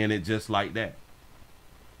saying it just like that.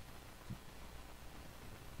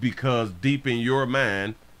 Because deep in your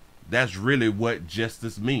mind, that's really what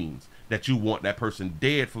justice means. That you want that person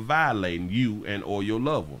dead for violating you and or your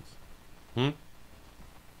loved ones.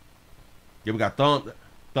 Yeah, we got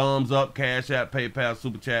thumbs up, Cash App, PayPal,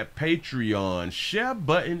 Super Chat, Patreon, share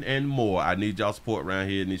button, and more. I need y'all support around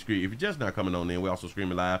here in these streets. If you're just not coming on in, we're also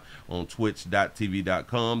streaming live on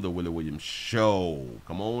twitch.tv.com, The Willie Williams Show.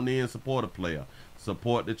 Come on in, support a player.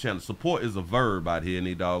 Support the channel. Support is a verb out here in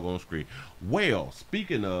the doggone street. Well,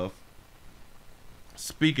 speaking of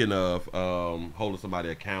holding somebody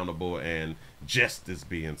accountable and justice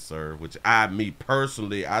being served, which me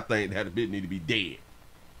personally, I think that a bit need to be dead.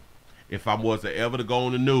 If I was to ever to go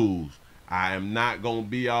on the news, I am not gonna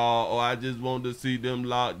be all, I just want to see them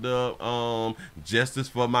locked up. Justice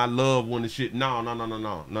for my loved one and shit.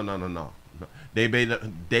 No. They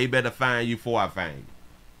better find you before I find you.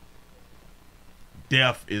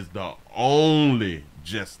 death is the only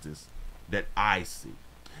justice that I see.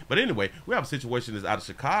 But anyway, we have a situation that's out of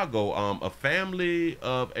Chicago. A family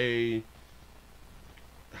of a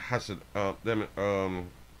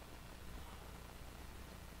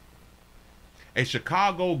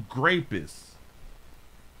Chicago rapist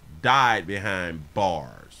died behind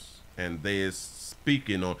bars, and they're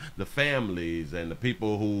speaking on the families and the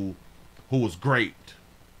people who was raped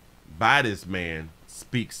by this man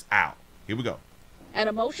speaks out. Here we go. An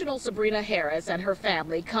emotional Sabrina Harris and her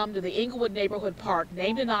family come to the Inglewood Neighborhood Park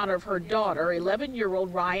named in honor of her daughter,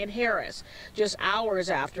 11-year-old Ryan Harris, just hours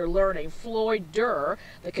after learning Floyd Durr,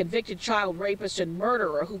 the convicted child rapist and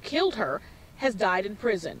murderer who killed her, has died in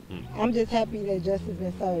prison. I'm just happy that justice has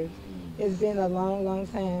been served. It's been a long, long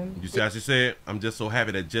time. You see how she said, I'm just so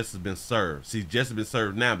happy that justice has been served. See, justice has been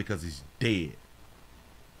served now because he's dead.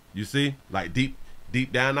 You see? Like deep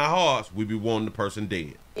down in our hearts, we be wanting the person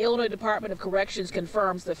dead. The Illinois Department of Corrections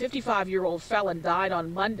confirms the 55-year-old felon died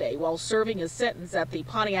on Monday while serving his sentence at the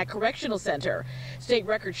Pontiac Correctional Center. State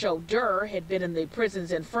records show Durr had been in the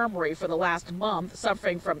prison's infirmary for the last month,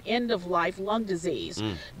 suffering from end-of-life lung disease.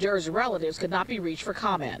 Durr's relatives could not be reached for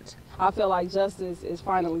comment. I feel like justice is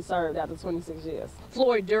finally served after 26 years.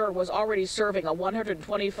 Floyd Durr was already serving a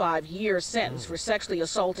 125-year sentence for sexually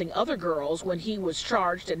assaulting other girls when he was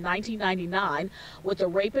charged in 1999 with the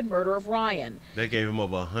rape and murder of Ryan. They gave him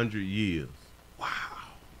over 100 years. Wow.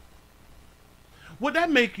 Would that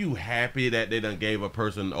make you happy that they done gave a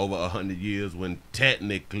person over 100 years when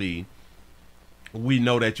technically we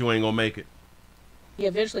know that you ain't gonna make it? He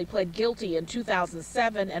eventually pled guilty in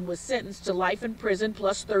 2007 and was sentenced to life in prison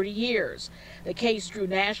plus 30 years. The case drew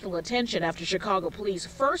national attention after Chicago police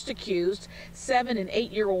first accused 7- and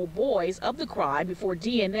 8-year-old boys of the crime before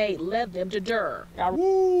DNA led them to Durr.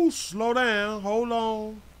 Woo, slow down, hold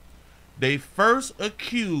on. They first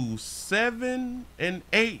accused 7- and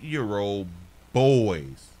 8-year-old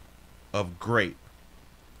boys of rape.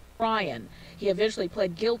 Ryan. He eventually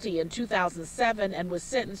pled guilty in 2007 and was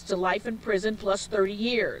sentenced to life in prison plus 30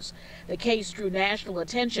 years. The case drew national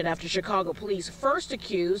attention after Chicago police first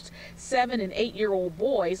accused 7- and 8-year-old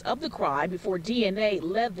boys of the crime before DNA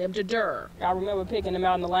led them to Durr. I remember picking him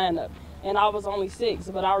out in the lineup, and I was only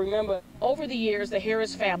 6, but I remember. Over the years, the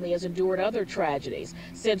Harris family has endured other tragedies.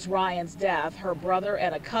 Since Ryan's death, her brother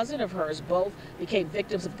and a cousin of hers both became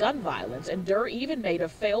victims of gun violence, and Durr even made a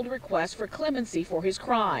failed request for clemency for his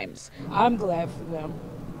crimes. I'm glad for them.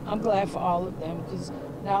 I'm glad for all of them because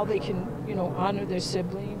now they can, honor their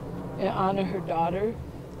sibling and honor her daughter.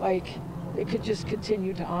 Like, they could just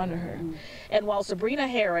continue to honor her. And while Sabrina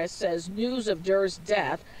Harris says news of Durr's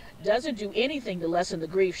death doesn't do anything to lessen the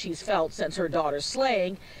grief she's felt since her daughter's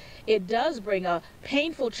slaying, it does bring a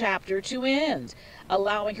painful chapter to end,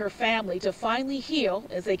 allowing her family to finally heal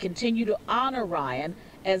as they continue to honor Ryan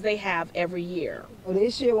as they have every year. Well,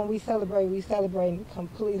 this year when we celebrate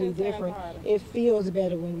completely different. It feels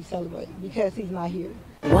better when we celebrate because he's not here.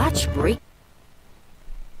 Watch Break.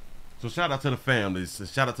 So shout out to the families,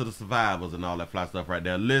 shout out to the survivors and all that fly stuff right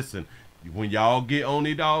there. Listen, when y'all get on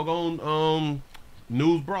these doggone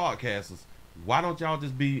news broadcasters, why don't y'all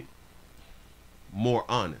just be more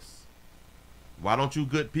honest? Why don't you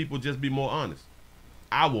good people just be more honest?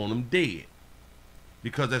 I want them dead.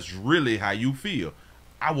 Because that's really how you feel.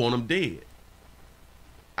 I want them dead.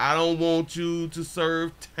 I don't want you to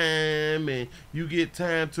serve time and you get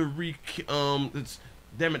time to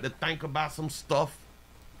damn it, to think about some stuff.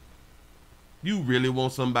 You really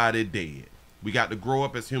want somebody dead. We got to grow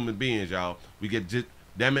up as human beings, y'all. We get just,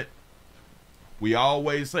 damn it. We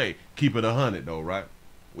always say, keep it 100 though, right?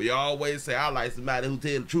 We always say, I like somebody who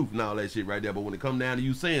tell the truth and all that shit right there. But when it come down to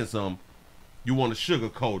you saying something, you want to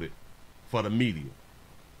sugarcoat it for the media.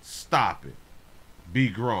 Stop it. Be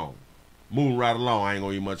grown. Moving right along. I ain't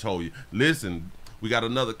gonna even much hold you. Listen, we got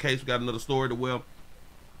another case. We got another story to, well,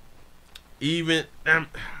 even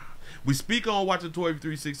we speak on watching Toy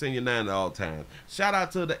 369 at all times. Shout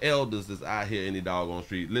out to the elders that's out here in the doggone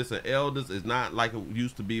street. Listen, elders is not like it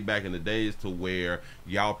used to be back in the days to where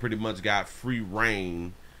y'all pretty much got free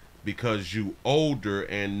reign because you older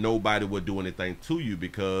and nobody would do anything to you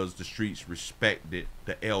because the streets respected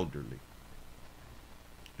the elderly.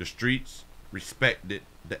 The streets respected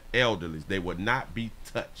the elderly. They would not be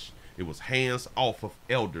touched. It was hands off of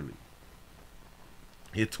elderly.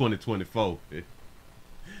 Here 2024.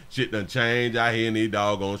 Shit done changed out here in the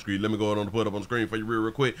doggone street. Let me go ahead and put up on the screen for you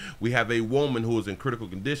real quick. We have a woman who is in critical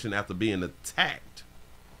condition after being attacked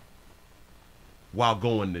while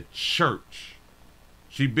going to church.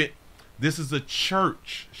 This is a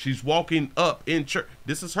church. She's walking up in church.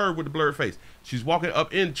 This is her with the blurred face. She's walking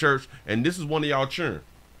up in church, and this is one of y'all cheering.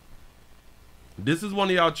 This is one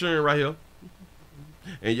of y'all children right here.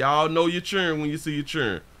 And y'all know you're cheering when you see your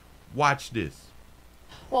children. Watch this.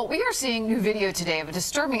 Well, we are seeing new video today of a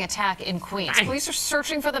disturbing attack in Queens. Police are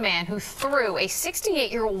searching for the man who threw a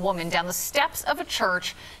 68-year-old woman down the steps of a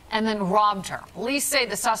church and then robbed her. Police say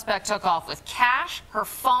the suspect took off with cash, her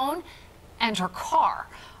phone, and her car.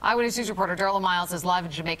 Eyewitness News reporter Darla Miles is live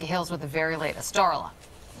in Jamaica Hills with the very latest. Darla.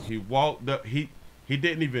 He walked up. He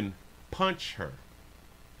didn't even punch her.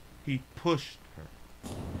 He pushed her.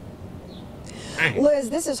 Liz,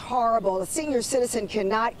 this is horrible. A senior citizen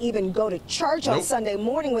cannot even go to church on Sunday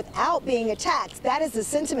morning without being attacked. That is the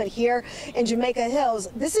sentiment here in Jamaica Hills.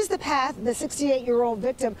 This is the path the 68-year-old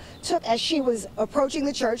victim took as she was approaching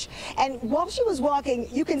the church. And while she was walking,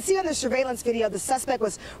 you can see on the surveillance video the suspect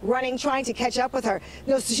was running, trying to catch up with her.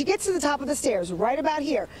 So she gets to the top of the stairs right about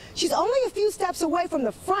here. She's only a few steps away from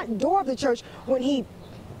the front door of the church when he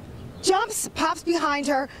jumps, pops behind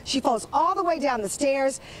her. She falls all the way down the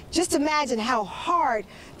stairs. Just imagine how hard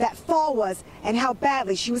that fall was and how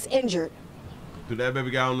badly she was injured. Do that baby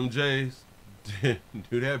got on them J's?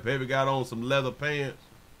 Do that baby got on some leather pants?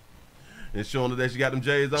 And showing her that she got them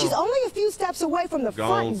J's on? She's only a few steps away from the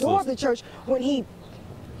front door of the church when he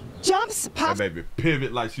jumps, pops. That baby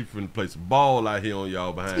pivot like she finna play some ball out here on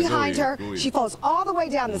y'all behind her. She falls all the way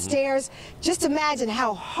down the stairs. Just imagine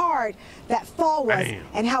how hard that fall was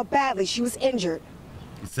and how badly she was injured.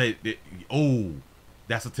 You say, oh,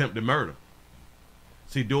 that's attempted murder.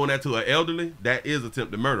 See, doing that to an elderly, that is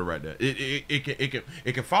attempted murder right there.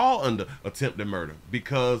 It can fall under attempted murder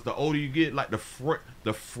because the older you get, like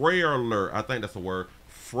the frailer, I think that's the word,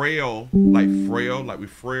 frail, like we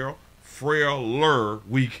frail. Frailer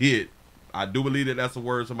we get. I do believe that that's a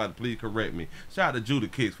word. Somebody please correct me. Shout out to Judah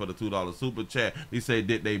Kicks for the $2 super chat. He said,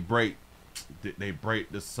 did they break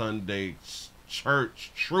the Sunday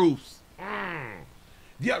church truths?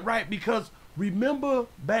 Yeah, right, because remember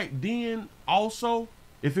back then also,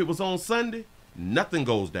 if it was on Sunday, nothing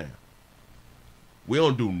goes down. We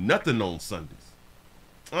don't do nothing on Sundays.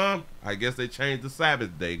 I guess they changed the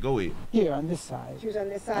Sabbath day. Go ahead. Here on this side. She was on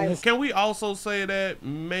this side. Can we also say that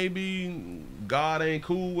maybe God ain't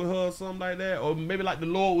cool with her or something like that? Or maybe like the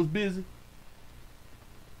Lord was busy?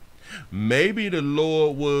 Maybe the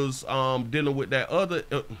Lord was dealing with that other...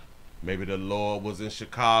 maybe the Lord was in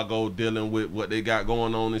Chicago dealing with what they got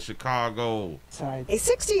going on in Chicago. A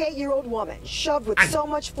 68-year-old woman shoved with so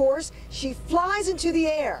much force, she flies into the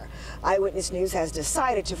air. Eyewitness News has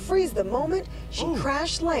decided to freeze the moment she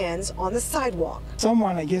crash lands on the sidewalk.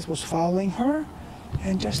 Someone, I guess, was following her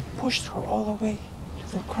and just pushed her all the way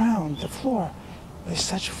to the ground, the floor, with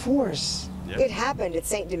such force. It happened at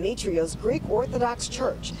St. Demetrios Greek Orthodox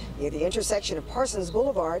Church near the intersection of Parsons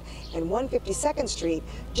Boulevard and 152nd Street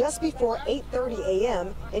just before 8:30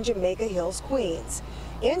 a.m. in Jamaica Hills, Queens.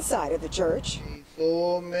 Inside of the church,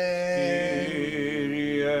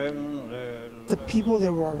 the people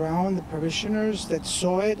that were around, the parishioners that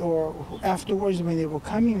saw it, or afterwards when they were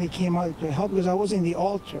coming, they came out to help because I was in the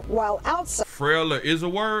altar. While outside, frailer is a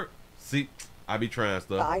word. See, I be trying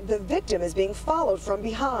stuff. The victim is being followed from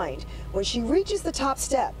behind. When she reaches the top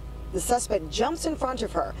step, the suspect jumps in front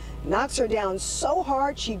of her, knocks her down so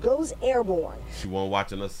hard she goes airborne. She wasn't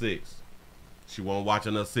watching her six. She wasn't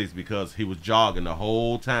watching her six because he was jogging the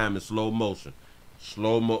whole time in slow motion.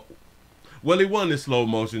 Well, he wasn't in slow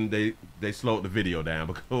motion. They slowed the video down,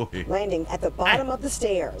 but go ahead. Landing at the bottom of the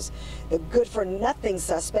stairs. The good-for-nothing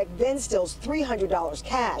suspect then steals $300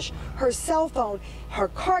 cash, her cell phone, her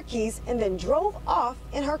car keys, and then drove off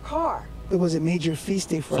in her car. It was a major feast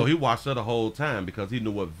day for her. So he watched her the whole time because he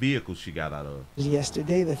knew what vehicle she got out of.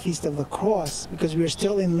 Yesterday, the Feast of the Cross, because we were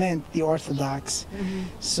still in Lent, the Orthodox.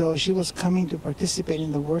 So she was coming to participate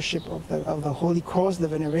in the worship of the Holy Cross, the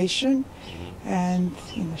veneration. And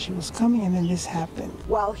she was coming, and then this happened.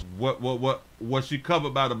 Well, what was she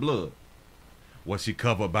covered by the blood? Was she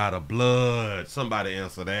covered by the blood? Somebody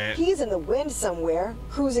answer that. He's in the wind somewhere,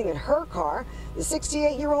 cruising in her car. The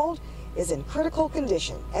 68-year-old is in critical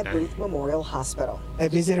condition at Booth Memorial Hospital. I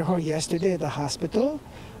visited her yesterday at the hospital.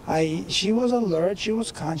 She was alert, she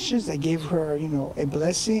was conscious. I gave her, a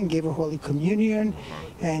blessing, gave her Holy Communion,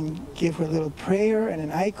 and gave her a little prayer and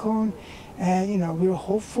an icon. And, we were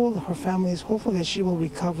hopeful, her family is hopeful that she will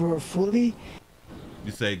recover fully.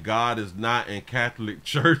 You say God is not in Catholic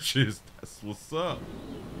churches. That's what's up.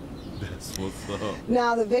 That's what's up.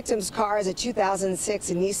 Now, the victim's car is a 2006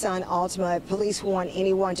 Nissan Altima. Police warn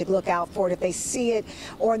anyone to look out for it if they see it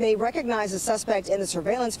or they recognize the suspect in the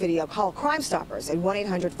surveillance video. Call Crime Stoppers at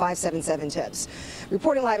 1-800-577-TIPS.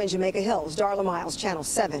 Reporting live in Jamaica Hills, Darla Miles, Channel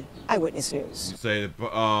 7 Eyewitness News. You say,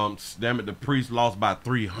 damn it, the priest lost by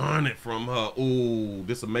 300 from her. Ooh,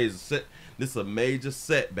 this a major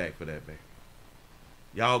setback for that, man.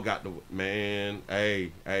 Y'all got the, man,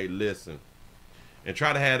 hey, listen. And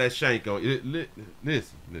try to have that shank on.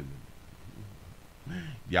 Listen.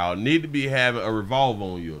 Y'all need to be having a revolver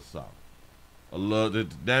on you or something. A little,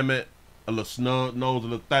 damn it, a little snub nose, a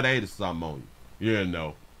little 38 or something on you. You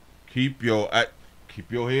know. Keep your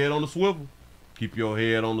head on the swivel. Keep your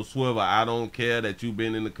head on the swivel. I don't care that you've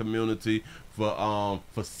been in the community for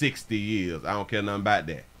 60 years. I don't care nothing about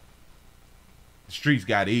that. The streets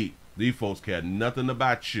got to eat. These folks care nothing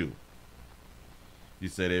about you. You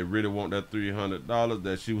say they really want that $300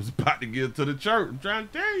 that she was about to give to the church. I'm trying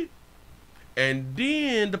to tell you. And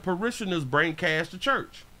then the parishioners bring cash to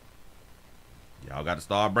church. Y'all got to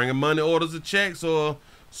start bringing money orders or checks or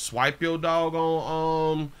swipe your dog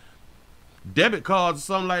on debit cards or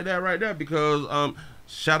something like that right there, because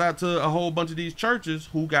shout out to a whole bunch of these churches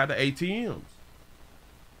who got the ATMs.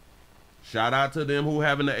 Shout out to them who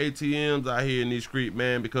having the ATMs out here in these streets,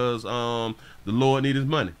 man, because the Lord need his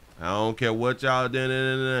money. I don't care what y'all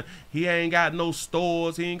doing. He ain't got no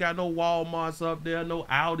stores. He ain't got no Walmarts up there, no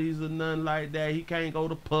Audis or nothing like that. He can't go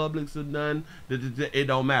to Publix or nothing. It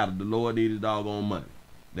don't matter. The Lord need his doggone money.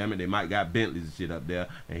 Damn it, they might got Bentleys and shit up there,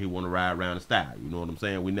 and he want to ride around in style. You know what I'm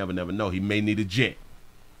saying? We never know. He may need a jet.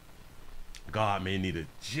 God may need a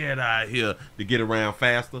jet out here to get around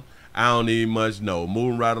faster. I don't need much, no.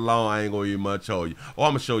 Moving right along, I ain't going to even much show you. Oh,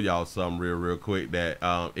 I'm going to show y'all something real quick that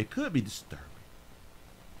it could be disturbing.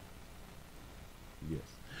 Yes.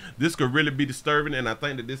 This could really be disturbing, and I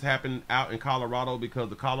think that this happened out in Colorado because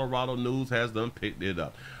the Colorado news has done picked it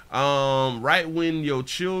up. Right when your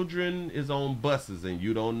children is on buses and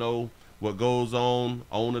you don't know what goes on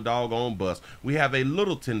the doggone bus, we have a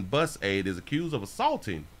Littleton bus aide is accused of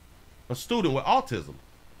assaulting a student with autism.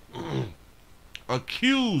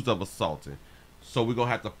 Accused of assaulting. So we're going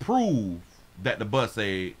to have to prove that the bus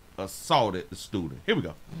aide assaulted the student. Here we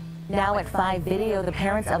go. Now at 5 video, the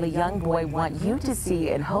parents of a young boy want you to see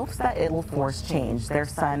in hopes that it'll force change. Their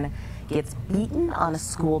son gets beaten on a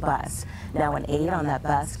school bus. Now an aide on that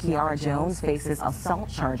bus, Kiara Jones, faces assault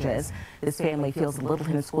charges. This family feels the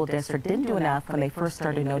Littleton School District didn't do enough when they first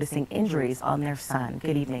started noticing injuries on their son.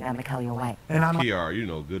 Good evening, I'm Mikaela White. And Kiara, you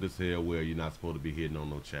know good as hell well you're not supposed to be hitting on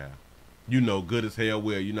no child. You know good as hell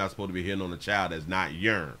well you're not supposed to be hitting on a child that's not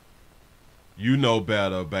yours. You know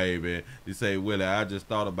better, baby. You say, Willie, I just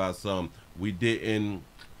thought about something. We didn't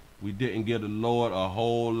give the Lord a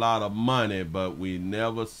whole lot of money, but we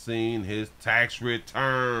never seen his tax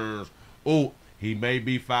returns. Oh, he may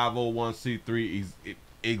be 501c3. He's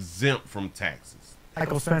exempt from taxes.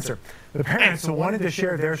 Michael Spencer. The parents wanted to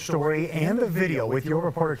share their story and the video with your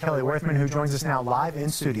reporter Kelly Worthman, who joins us now live in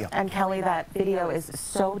studio. And Kelly, that video is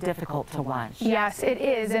so difficult to watch. Yes, it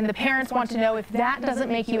is, and the parents want to know if that doesn't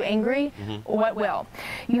make you angry, what will.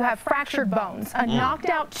 You have fractured bones, a knocked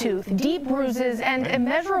out tooth, deep bruises, and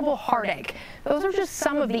immeasurable heartache. Those are just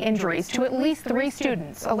some of the injuries to at least 3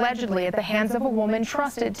 students, allegedly at the hands of a woman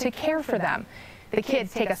trusted to care for them. The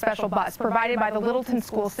kids take a special bus provided by the Littleton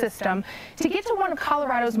school system to get to one of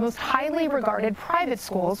Colorado's most highly regarded private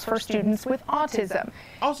schools for students with autism.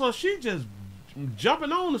 Also, she just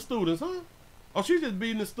jumping on the students, huh? Or she just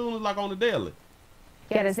beating the students like on the daily.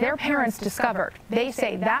 Yet as their parents discovered, they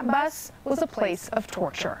say that bus was a place of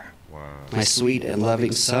torture. Wow. My sweet and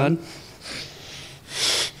loving son.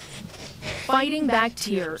 Fighting back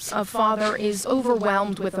tears, a father is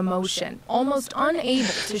overwhelmed with emotion, almost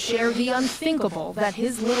unable to share the unthinkable that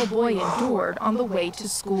his little boy endured on the way to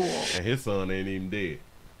school. And his son ain't even dead.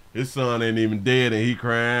 His son ain't even dead, and he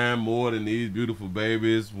crying more than these beautiful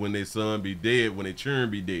babies when their son be dead, when their children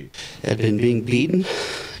be dead. Had been being beaten.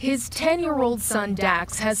 His 10-year-old son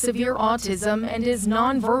Dax has severe autism and is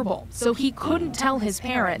nonverbal, so he couldn't tell his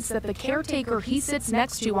parents that the caretaker he sits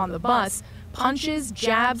next to on the bus punches,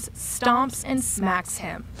 jabs, stomps, and smacks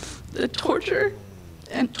him. The torture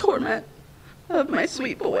and torment of my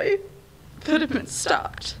sweet boy could have been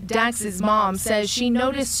stopped. Dax's mom says she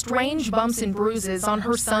noticed strange bumps and bruises on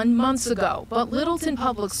her son months ago, but Littleton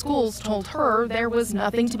Public Schools told her there was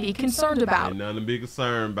nothing to be concerned about. Ain't nothing to be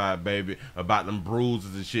concerned about, baby, about them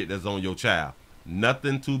bruises and shit that's on your child.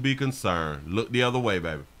 Nothing to be concerned. Look the other way,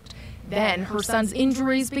 baby. Then her son's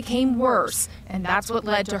injuries became worse, and that's what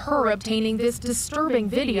led to her obtaining this disturbing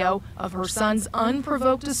video of her son's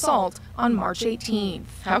unprovoked assault on March 18th.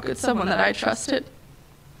 How could someone that I trusted,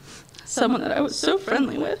 someone that I was so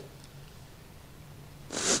friendly with,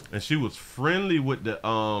 and she was friendly with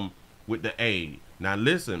the aide. Now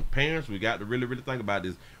listen, parents, we got to really think about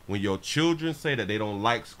this. When your children say that they don't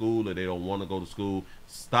like school or they don't want to go to school,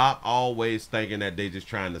 stop always thinking that they just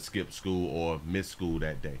trying to skip school or miss school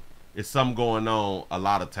that day. It's something going on a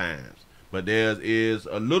lot of times. But there is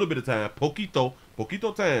a little bit of time,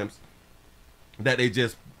 poquito times, that they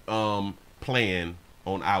just playing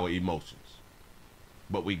on our emotions.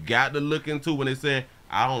 But we got to look into when they say,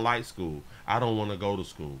 I don't like school, I don't want to go to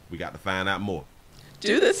school. We got to find out more.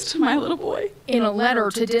 do this to my little boy? In a letter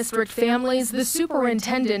to district families, the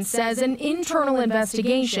superintendent says an internal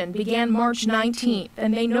investigation began March 19th,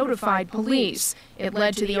 and they notified police. It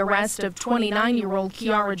led to the arrest of 29-year-old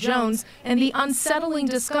Kiara Jones and the unsettling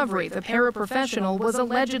discovery the paraprofessional was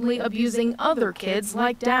allegedly abusing other kids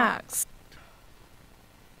like Dax.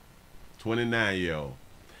 29-year-old,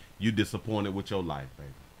 you disappointed with your life, baby.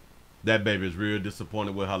 That baby is real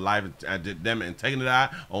disappointed with her life and taking it out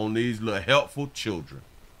on these little helpful children.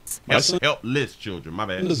 Helpless children, my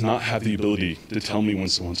bad. My son does not have the ability to tell me when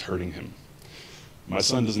someone's hurting him. My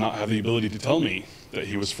son does not have the ability to tell me that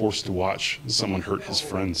he was forced to watch someone hurt his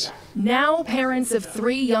friends. Now, parents of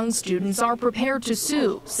 3 young students are prepared to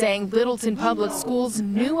sue, saying Littleton Public Schools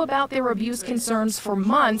knew about their abuse concerns for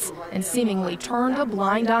months and seemingly turned a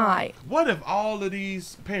blind eye. What if all of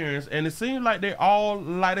these parents, and it seems like they're all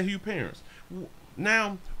lighter hue parents,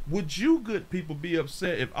 now, would you good people be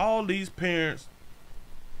upset if all these parents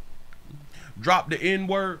drop the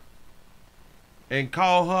N-word and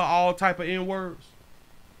call her all type of N-words?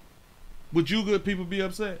 Would you good people be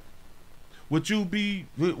upset? Would you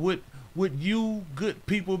good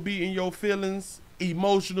people be in your feelings,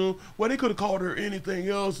 emotional? Well, they could have called her anything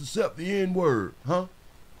else except the N-word, huh?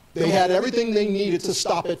 They had everything they needed to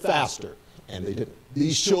stop it faster, and they didn't.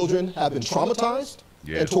 These children have been traumatized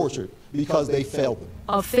and tortured because they failed them.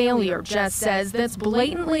 A failure, Jess says, that's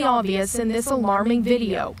blatantly obvious in this alarming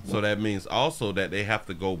video. So that means also that they have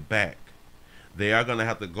to go back. They are going to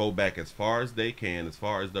have to go back as far as they can, as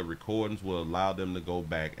far as the recordings will allow them to go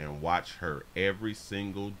back and watch her every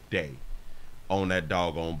single day on that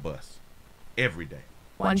doggone bus. Every day.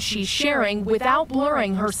 One she's sharing without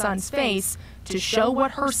blurring her son's face to show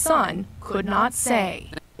what her son could not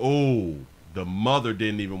say. Oh, the mother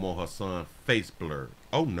didn't even want her son's face blurred.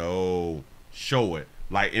 Oh, no. Show it.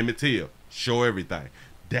 Like Emmett Till. Show everything.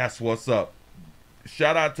 That's what's up.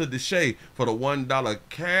 Shout out to Deshae for the $1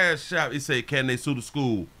 cash app. He said, can they sue the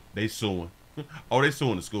school? They suing. Oh, they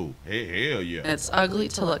suing the school. Hey, hell yeah. It's ugly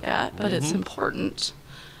to look at, but it's important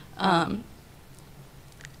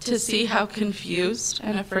to see how confused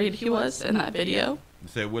and afraid he was in that video. You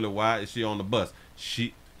say, Willie, why is she on the bus?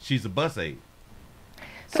 She's a bus aide.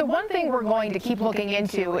 So one thing we're going to keep looking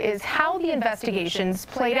into is how the investigations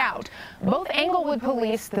played out. Both Englewood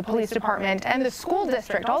Police, the police department, and the school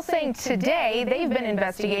district all saying today they've been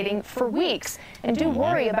investigating for weeks and do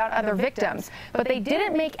worry about other victims. But they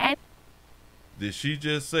didn't make any... Did she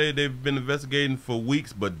just say they've been investigating for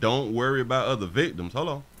weeks but don't worry about other victims? Hold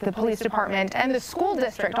on. The police department and the school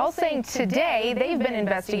district all saying today they've been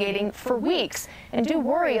investigating for weeks and do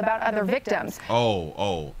worry about other victims.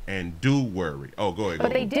 Oh, and do worry. Oh, go ahead.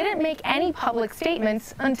 But they didn't make any public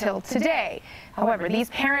statements until today. However, these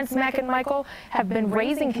parents, Mac and Michael, have been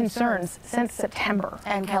raising concerns since September.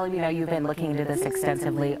 And Kelly, we know you've been looking into this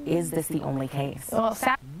extensively. Is this the only case? Well,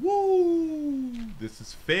 woo! This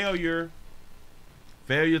is failure.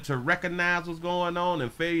 Failure to recognize what's going on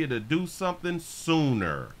and failure to do something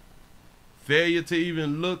sooner. Failure to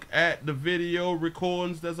even look at the video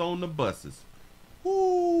recordings that's on the buses.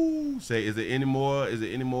 Ooh. Say, is it any more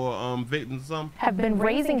victims or something? Have been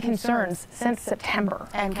raising concerns since September.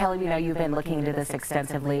 And Kelly, we know you've been looking into this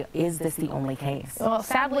extensively. Is this the only case? Well,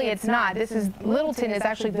 sadly, it's not. Littleton is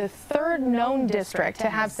actually the 3rd known district to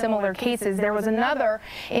have similar cases. There was another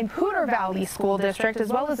in Poudre Valley School District, as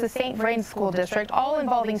well as the St. Vrain School District, all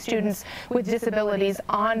involving students with disabilities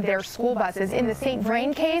on their school buses. In the St.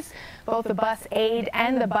 Vrain case, both the bus aide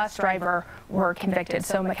and the bus driver were convicted.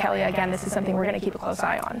 So, McKelly, again, this is something we're going to keep a close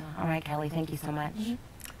eye on. All right, Kelly, thank you so much.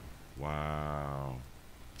 Wow.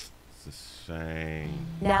 It's a shame.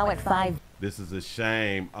 Now at 5. This is a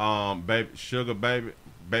shame. Baby Sugar.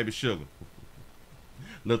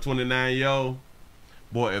 Little 29-year-old.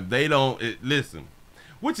 Boy, if they don't, listen,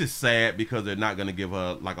 which is sad because they're not going to give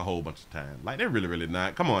her like a whole bunch of time. Like, they're really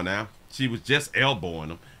not. Come on now. She was just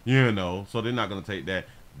elbowing them, so they're not going to take that.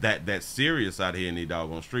 that serious out here in these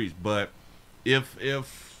doggone streets. But if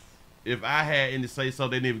I had any say so,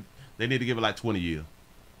 they need to give it like 20 years.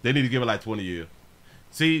 They need to give it like 20 years.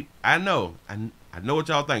 See, I know what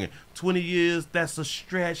y'all thinking. 20 years, that's a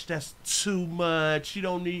stretch. That's too much. You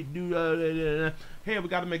don't need to do that. Hey, we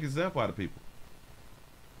got to make an example out of people.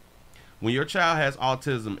 When your child has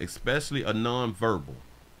autism, especially a nonverbal,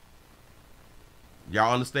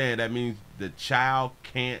 y'all understand that means the child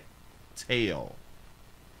can't tell.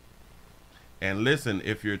 And listen,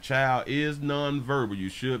 if your child is nonverbal, you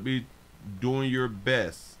should be doing your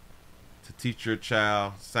best to teach your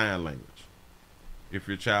child sign language. If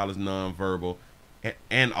your child is nonverbal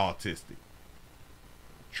and autistic,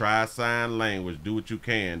 try sign language. Do what you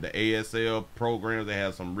can. The ASL programs, they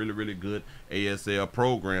have some really, really good ASL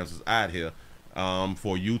programs is out here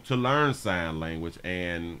for you to learn sign language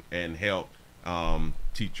and help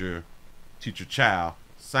teach your child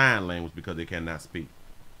sign language because they cannot speak.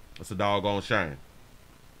 It's a doggone shame.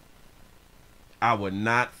 I would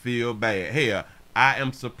not feel bad. Hell, I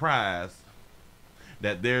am surprised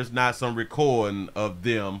that there's not some recording of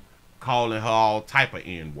them calling her all type of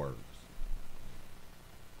N-words.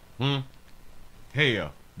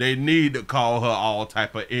 Hell, they need to call her all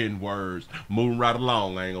type of N-words. Moving right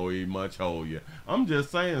along, I ain't gonna eat much hold you. I'm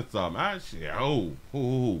just saying something.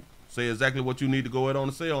 Say exactly what you need to go ahead on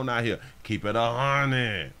and say on out here. Keep it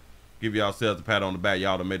 100. Give yourselves a pat on the back.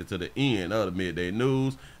 Y'all done made it to the end of the midday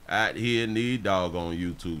news out here in the doggone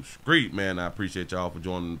YouTube street, man. I appreciate y'all for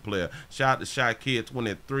joining the player. Shout out to Shy Kid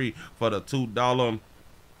 23 for the $2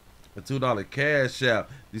 cash out.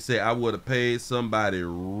 He said I would have paid somebody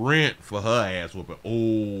rent for her ass whooping.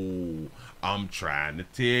 Oh, I'm trying to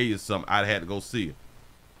tell you something. I'd have had to go see her.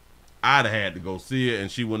 I'd have had to go see her and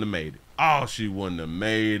she wouldn't have made it. Oh, she wouldn't have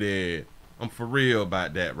made it. I'm for real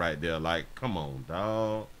about that right there. Like, come on,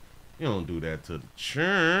 dog. You don't do that to the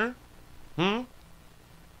churn. Shout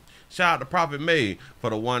out to Prophet May for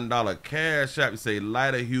the $1 cash app. You say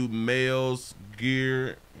lighter hue males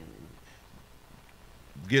get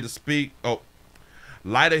to speak. Oh,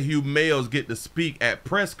 lighter hue males get to speak at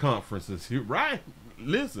press conferences. Right?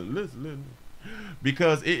 Listen.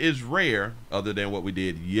 Because it is rare, other than what we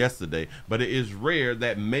did yesterday, but it is rare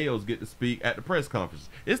that males get to speak at the press conferences.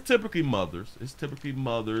 It's typically mothers.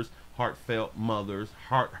 Heartfelt mothers,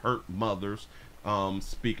 heart-hurt mothers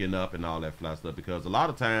speaking up and all that fly stuff, because a lot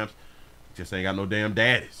of times just ain't got no damn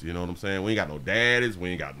daddies. You know what I'm saying? We ain't got no daddies. We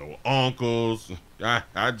ain't got no uncles.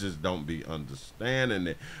 I just don't be understanding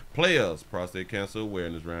it. Players, prostate cancer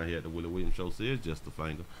awareness around here at the Willie Williams Show says just a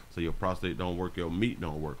finger. So your prostate don't work, your meat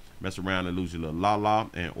don't work. Mess around and lose your little la-la,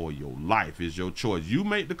 and or your life is your choice. You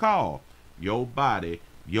make the call. Your body,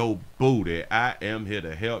 your booty. I am here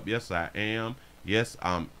to help. Yes, I am. Yes,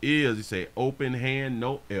 I'm is. You say open hand,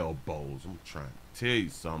 no elbows. I'm trying to tell you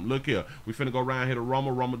something. Look here. We finna go around here to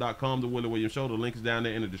Rumble, rumble.com, the Willie Williams Show. The link is down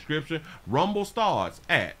there in the description. Rumble starts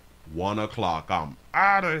at 1 o'clock. I'm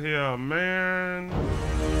out of here, man.